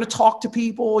 You're not going to talk to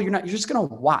people. You're just going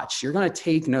to watch. You're going to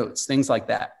take notes, things like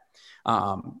that.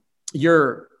 The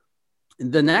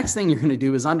next thing you're going to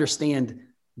do is understand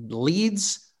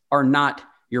leads are not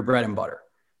your bread and butter.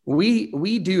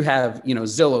 We do have,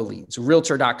 Zillow leads,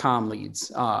 realtor.com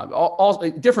leads, all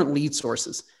different lead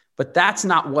sources, but that's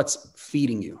not what's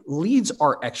feeding you. Leads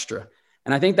are extra.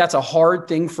 And I think that's a hard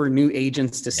thing for new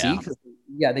agents to see.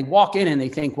 They walk in and they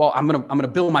think, well, I'm going to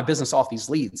build my business off these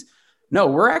leads. No,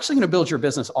 we're actually going to build your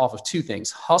business off of two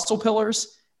things: hustle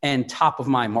pillars and top of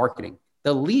mind marketing.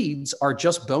 The leads are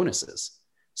just bonuses.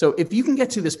 So if you can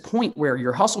get to this point where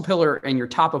your hustle pillar and your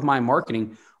top of mind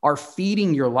marketing are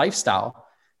feeding your lifestyle,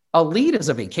 a lead is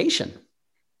a vacation.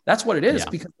 That's what it is,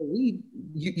 because the lead,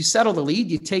 you settle the lead,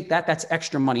 you take that's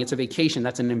extra money. It's a vacation.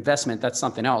 That's an investment. That's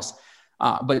something else.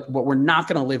 But we're not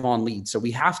going to live on leads. So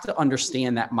we have to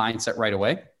understand that mindset right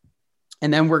away.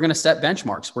 And then we're going to set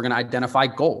benchmarks. We're going to identify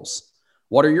goals.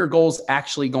 What are your goals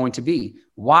actually going to be?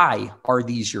 Why are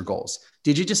these your goals?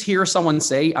 Did you just hear someone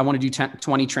say, I want to do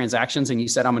 20 transactions, and you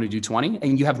said, I'm going to do 20,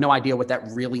 and you have no idea what that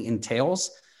really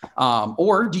entails?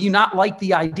 Or do you not like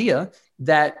the idea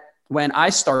that when I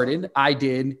started, I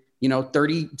did,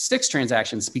 36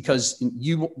 transactions, because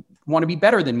you want to be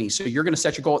better than me. So you're going to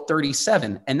set your goal at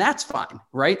 37, and that's fine,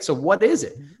 right? So what is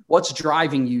it? What's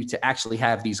driving you to actually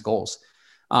have these goals?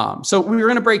 So we're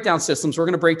going to break down systems. We're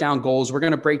going to break down goals. We're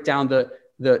going to break down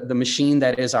the machine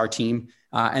that is our team.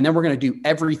 And then we're going to do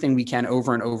everything we can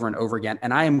over and over and over again.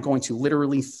 And I am going to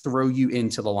literally throw you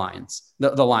into the lion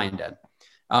den.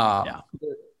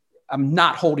 I'm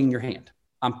not holding your hand.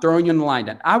 I'm throwing you in the lion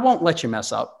den. I won't let you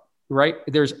mess up, right?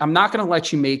 I'm not going to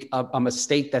let you make a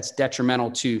mistake that's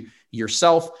detrimental to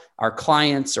yourself, our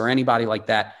clients, or anybody like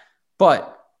that.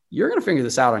 But you're going to figure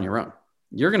this out on your own.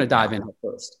 You're going to dive in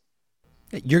first.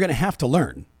 You're going to have to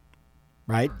learn,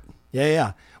 right?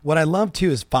 Yeah. What I love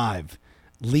too is 5.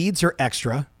 Leads are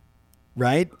extra,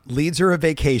 right? Leads are a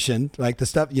vacation, like the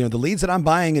stuff, the leads that I'm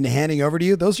buying and handing over to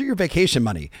you, those are your vacation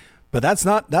money. But that's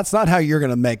not how you're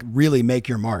going to really make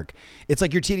your mark. It's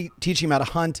like you're teaching them how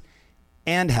to hunt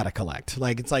and how to collect.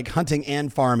 Like it's like hunting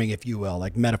and farming, if you will,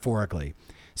 like metaphorically.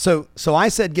 So I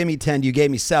said, give me 10, you gave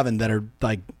me 7 that are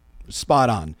like spot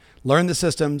on. Learn the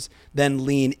systems, then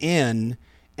lean in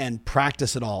and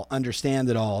practice it all, understand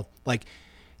it all. Like,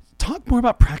 talk more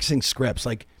about practicing scripts.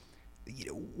 Like,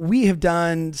 we have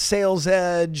done Sales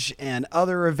Edge and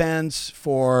other events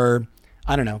for,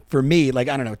 for me,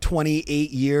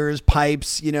 28 years,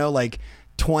 Pipes,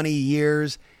 20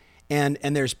 years. And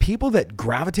there's people that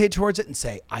gravitate towards it and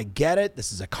say, I get it.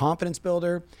 This is a confidence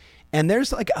builder. And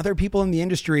there's like other people in the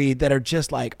industry that are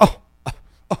just like,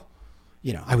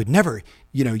 I would never,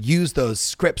 use those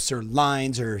scripts or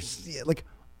lines, or like,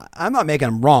 I'm not making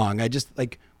them wrong. I just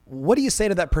like, what do you say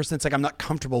to that person that's like, I'm not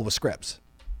comfortable with scripts?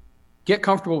 Get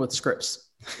comfortable with scripts.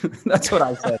 That's what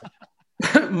I said.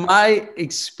 My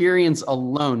experience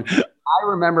alone, I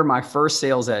remember my first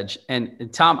Sales Edge.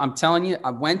 And Tom, I'm telling you,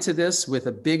 I went to this with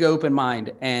a big open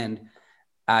mind, and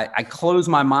I closed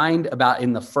my mind about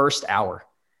in the first hour.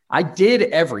 I did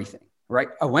everything, right?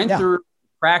 I went through,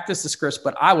 practiced the scripts,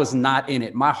 but I was not in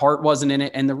it. My heart wasn't in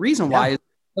it. And the reason why is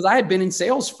because I had been in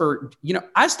sales for,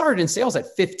 I started in sales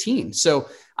at 15. So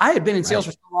I had been in sales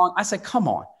for so long. I said, come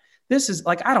on, this is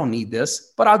like, I don't need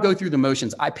this, but I'll go through the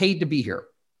motions. I paid to be here.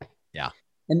 Yeah.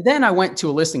 And then I went to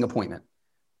a listing appointment.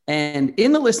 And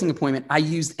in the listing appointment, I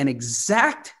used an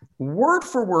exact word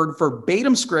for word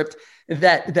verbatim script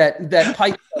that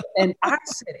Pike, and I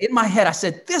said in my head, I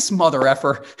said, this mother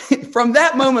effer. From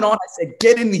that moment on, I said,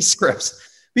 get in these scripts.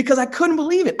 because I couldn't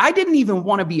believe it. I didn't even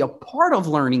want to be a part of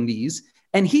learning these.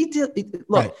 And he did.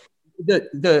 Look, right.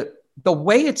 The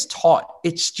way it's taught,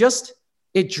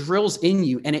 it drills in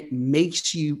you and it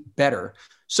makes you better.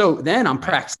 So then I'm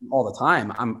practicing all the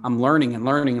time. I'm learning and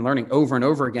learning and learning over and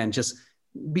over again, just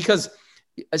because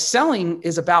selling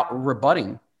is about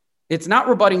rebutting. It's not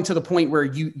rebutting to the point where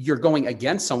you're going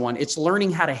against someone. It's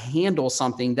learning how to handle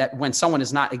something that when someone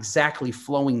is not exactly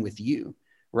flowing with you.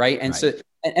 Right. And so,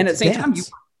 and at the same time,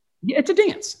 it's a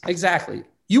dance. Exactly.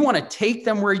 You want to take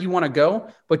them where you want to go,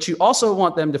 but you also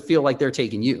want them to feel like they're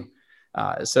taking you.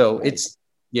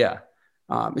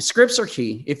 Scripts are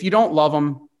key. If you don't love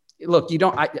them, look,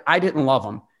 I didn't love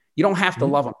them. You don't have to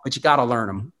love them, but you got to learn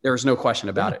them. There's no question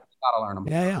about it. You got to learn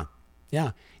them.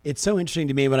 Yeah. It's so interesting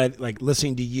to me when I like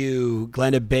listening to you,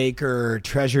 Glenda Baker,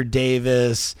 Treasure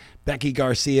Davis, Becky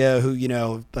Garcia, who,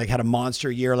 had a monster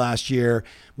year last year.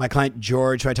 My client,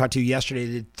 George, who I talked to yesterday,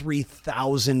 did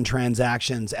 3,000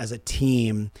 transactions as a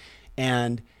team.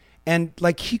 And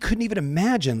like, he couldn't even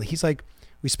imagine. He's like,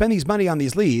 we spend these money on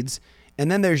these leads, and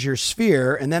then there's your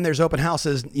sphere, and then there's open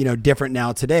houses, different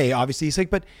now today, obviously. He's like,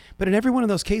 but in every one of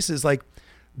those cases, like,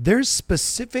 there's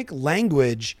specific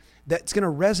language that's going to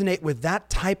resonate with that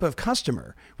type of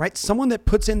customer, right? Someone that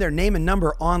puts in their name and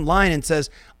number online and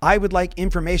says, I would like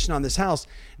information on this house.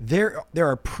 There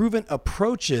are proven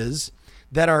approaches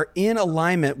that are in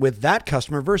alignment with that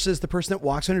customer versus the person that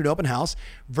walks into an open house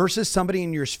versus somebody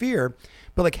in your sphere.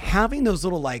 But like having those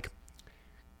little like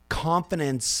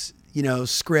confidence,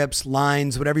 scripts,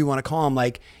 lines, whatever you want to call them,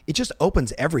 like it just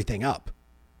opens everything up,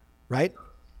 right?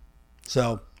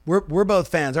 So we're both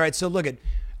fans. All right. So look at,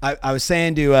 I was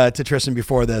saying to Tristan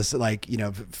before this, like,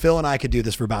 Phil and I could do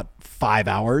this for about 5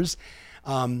 hours.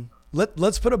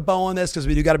 Let's put a bow on this because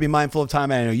we do got to be mindful of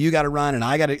time. I know you got to run and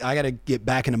I got to get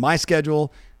back into my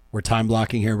schedule. We're time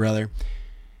blocking here, brother.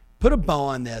 Put a bow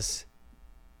on this.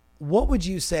 What would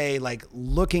you say, like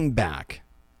looking back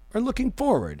or looking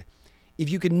forward, if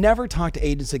you could never talk to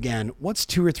agents again, what's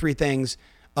 2 or 3 things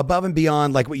above and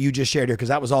beyond like what you just shared here? Because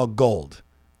that was all gold,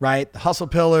 right? The hustle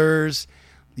pillars,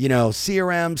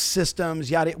 CRM systems,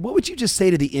 yada. What would you just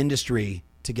say to the industry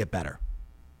to get better?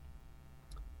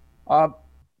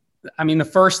 The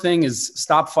first thing is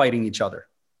stop fighting each other.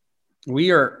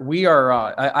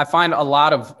 I find a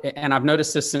lot of, and I've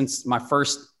noticed this since my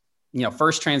first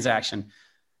transaction,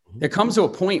 there comes to a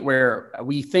point where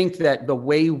we think that the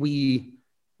way we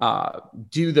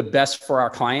do the best for our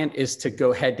client is to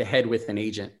go head to head with an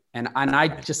agent. And I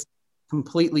just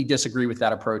completely disagree with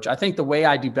that approach. I think the way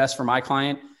I do best for my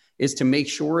client is to make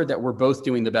sure that we're both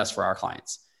doing the best for our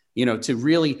clients.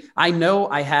 I know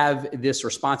I have this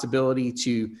responsibility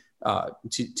to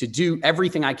do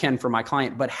everything I can for my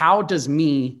client, but how does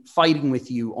me fighting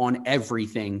with you on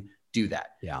everything do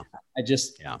that? Yeah.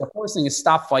 The first thing is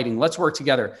stop fighting. Let's work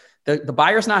together. The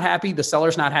buyer's not happy. The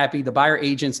seller's not happy. The buyer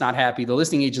agent's not happy. The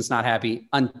listing agent's not happy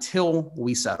until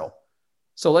we settle.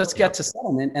 So let's get to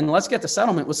settlement, and let's get to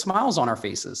settlement with smiles on our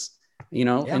faces,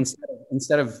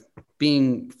 instead of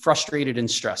being frustrated and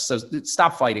stressed. So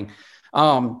stop fighting.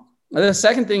 The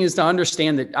second thing is to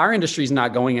understand that our industry is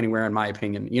not going anywhere, in my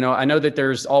opinion. I know that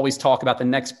there's always talk about the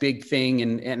next big thing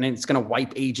and it's going to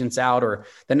wipe agents out, or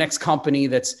the next company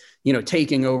that's,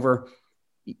 taking over.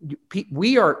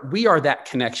 We are that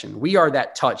connection. We are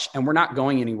that touch, and we're not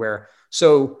going anywhere.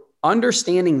 So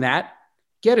understanding that,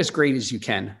 get as great as you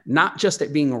can, not just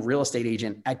at being a real estate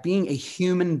agent, at being a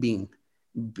human being.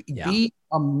 Be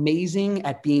amazing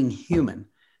at being human.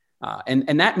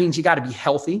 And that means you got to be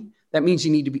healthy. That means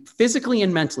you need to be physically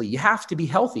and mentally. You have to be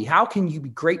healthy. How can you be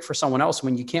great for someone else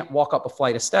when you can't walk up a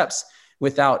flight of steps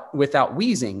without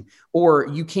wheezing, or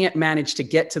you can't manage to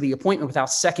get to the appointment without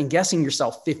second guessing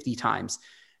yourself 50 times?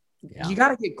 Yeah. You got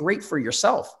to get great for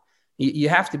yourself. You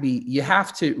have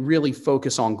to really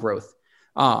focus on growth.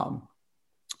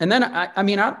 And then,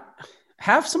 I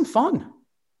have some fun.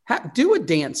 Do a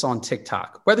dance on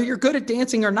TikTok, whether you're good at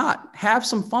dancing or not. Have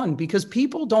some fun, because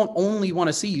people don't only want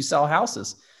to see you sell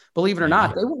houses. Believe it or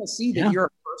not, they want to see that you're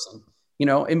a person.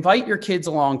 Invite your kids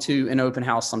along to an open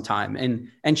house sometime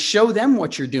and show them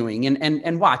what you're doing,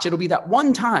 and watch. It'll be that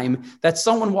one time that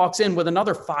someone walks in with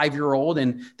another 5-year-old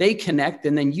and they connect,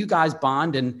 and then you guys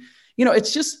bond. And,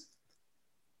 it's just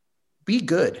be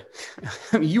good.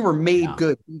 You were made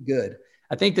good. Be good.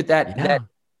 I think that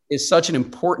is such an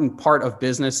important part of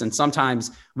business. And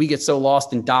sometimes we get so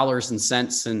lost in dollars and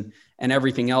cents and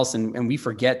everything else. And we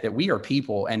forget that we are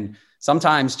people. And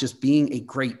sometimes just being a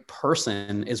great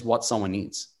person is what someone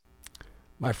needs.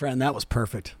 My friend, that was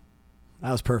perfect.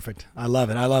 That was perfect. I love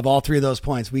it. I love all 3 of those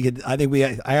points.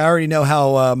 I already know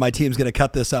how my team's going to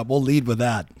cut this up. We'll lead with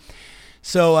that.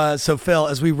 So Phil,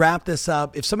 as we wrap this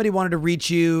up, if somebody wanted to reach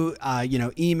you,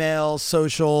 email,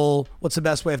 social, what's the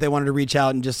best way if they wanted to reach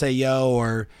out and just say, yo,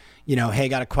 or, hey,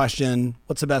 got a question.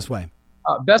 What's the best way?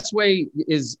 Best way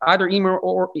is either email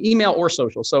or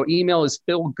social. So email is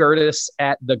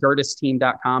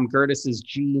philgerdes@thegerdesteam.com. Gerdes is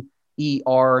Gerdes.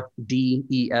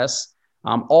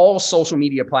 All social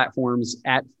media platforms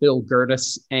at Phil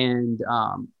Gerdes, and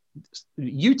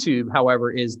YouTube, however,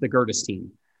 is the Gerdes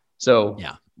Team. So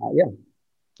yeah,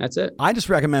 that's it. I just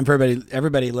recommend for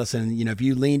everybody listen, if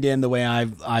you leaned in the way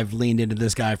I've leaned into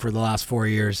this guy for the last 4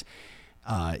 years,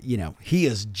 he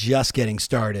is just getting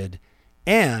started.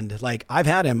 And like I've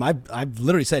had him, I've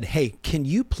literally said, hey, can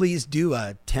you please do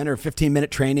a 10 or 15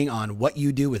 minute training on what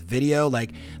you do with video?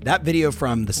 Like that video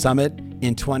from the summit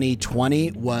in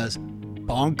 2020 was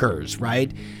bonkers,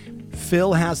 right?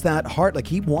 Phil has that heart. Like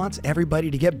he wants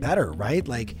everybody to get better, right?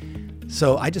 Like,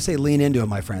 so I just say lean into it,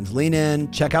 my friends. Lean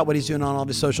in, check out what he's doing on all of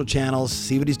his social channels,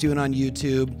 see what he's doing on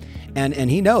YouTube.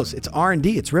 And he knows it's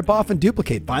R&D. It's rip off and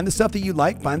duplicate. Find the stuff that you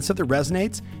like, find the stuff that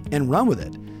resonates, and run with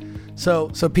it.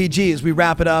 So PG, as we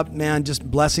wrap it up, man, just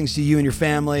blessings to you and your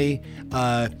family.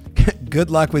 Good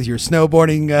luck with your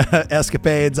snowboarding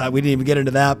escapades. We didn't even get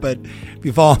into that, but if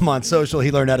you follow him on social,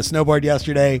 he learned how to snowboard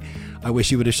yesterday. I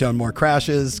wish you would have shown more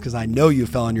crashes because I know you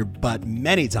fell on your butt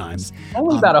many times.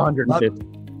 Only about 150.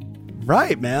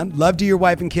 Right, man. Love to your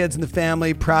wife and kids and the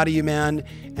family. Proud of you, man.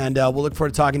 And we'll look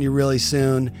forward to talking to you really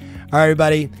soon. All right,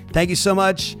 everybody. Thank you so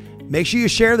much. Make sure you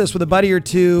share this with a buddy or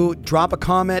two. Drop a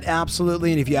comment,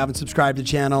 absolutely. And if you haven't subscribed to the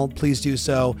channel, please do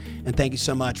so. And thank you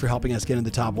so much for helping us get in the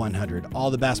top 100.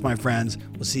 All the best, my friends.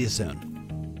 We'll see you soon.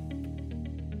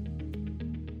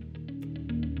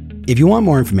 If you want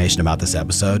more information about this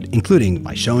episode, including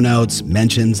my show notes,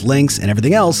 mentions, links, and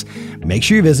everything else, make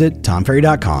sure you visit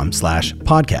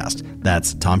tomferry.com/podcast.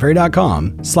 That's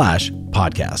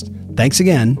tomferry.com/podcast. Thanks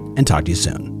again, and talk to you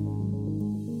soon.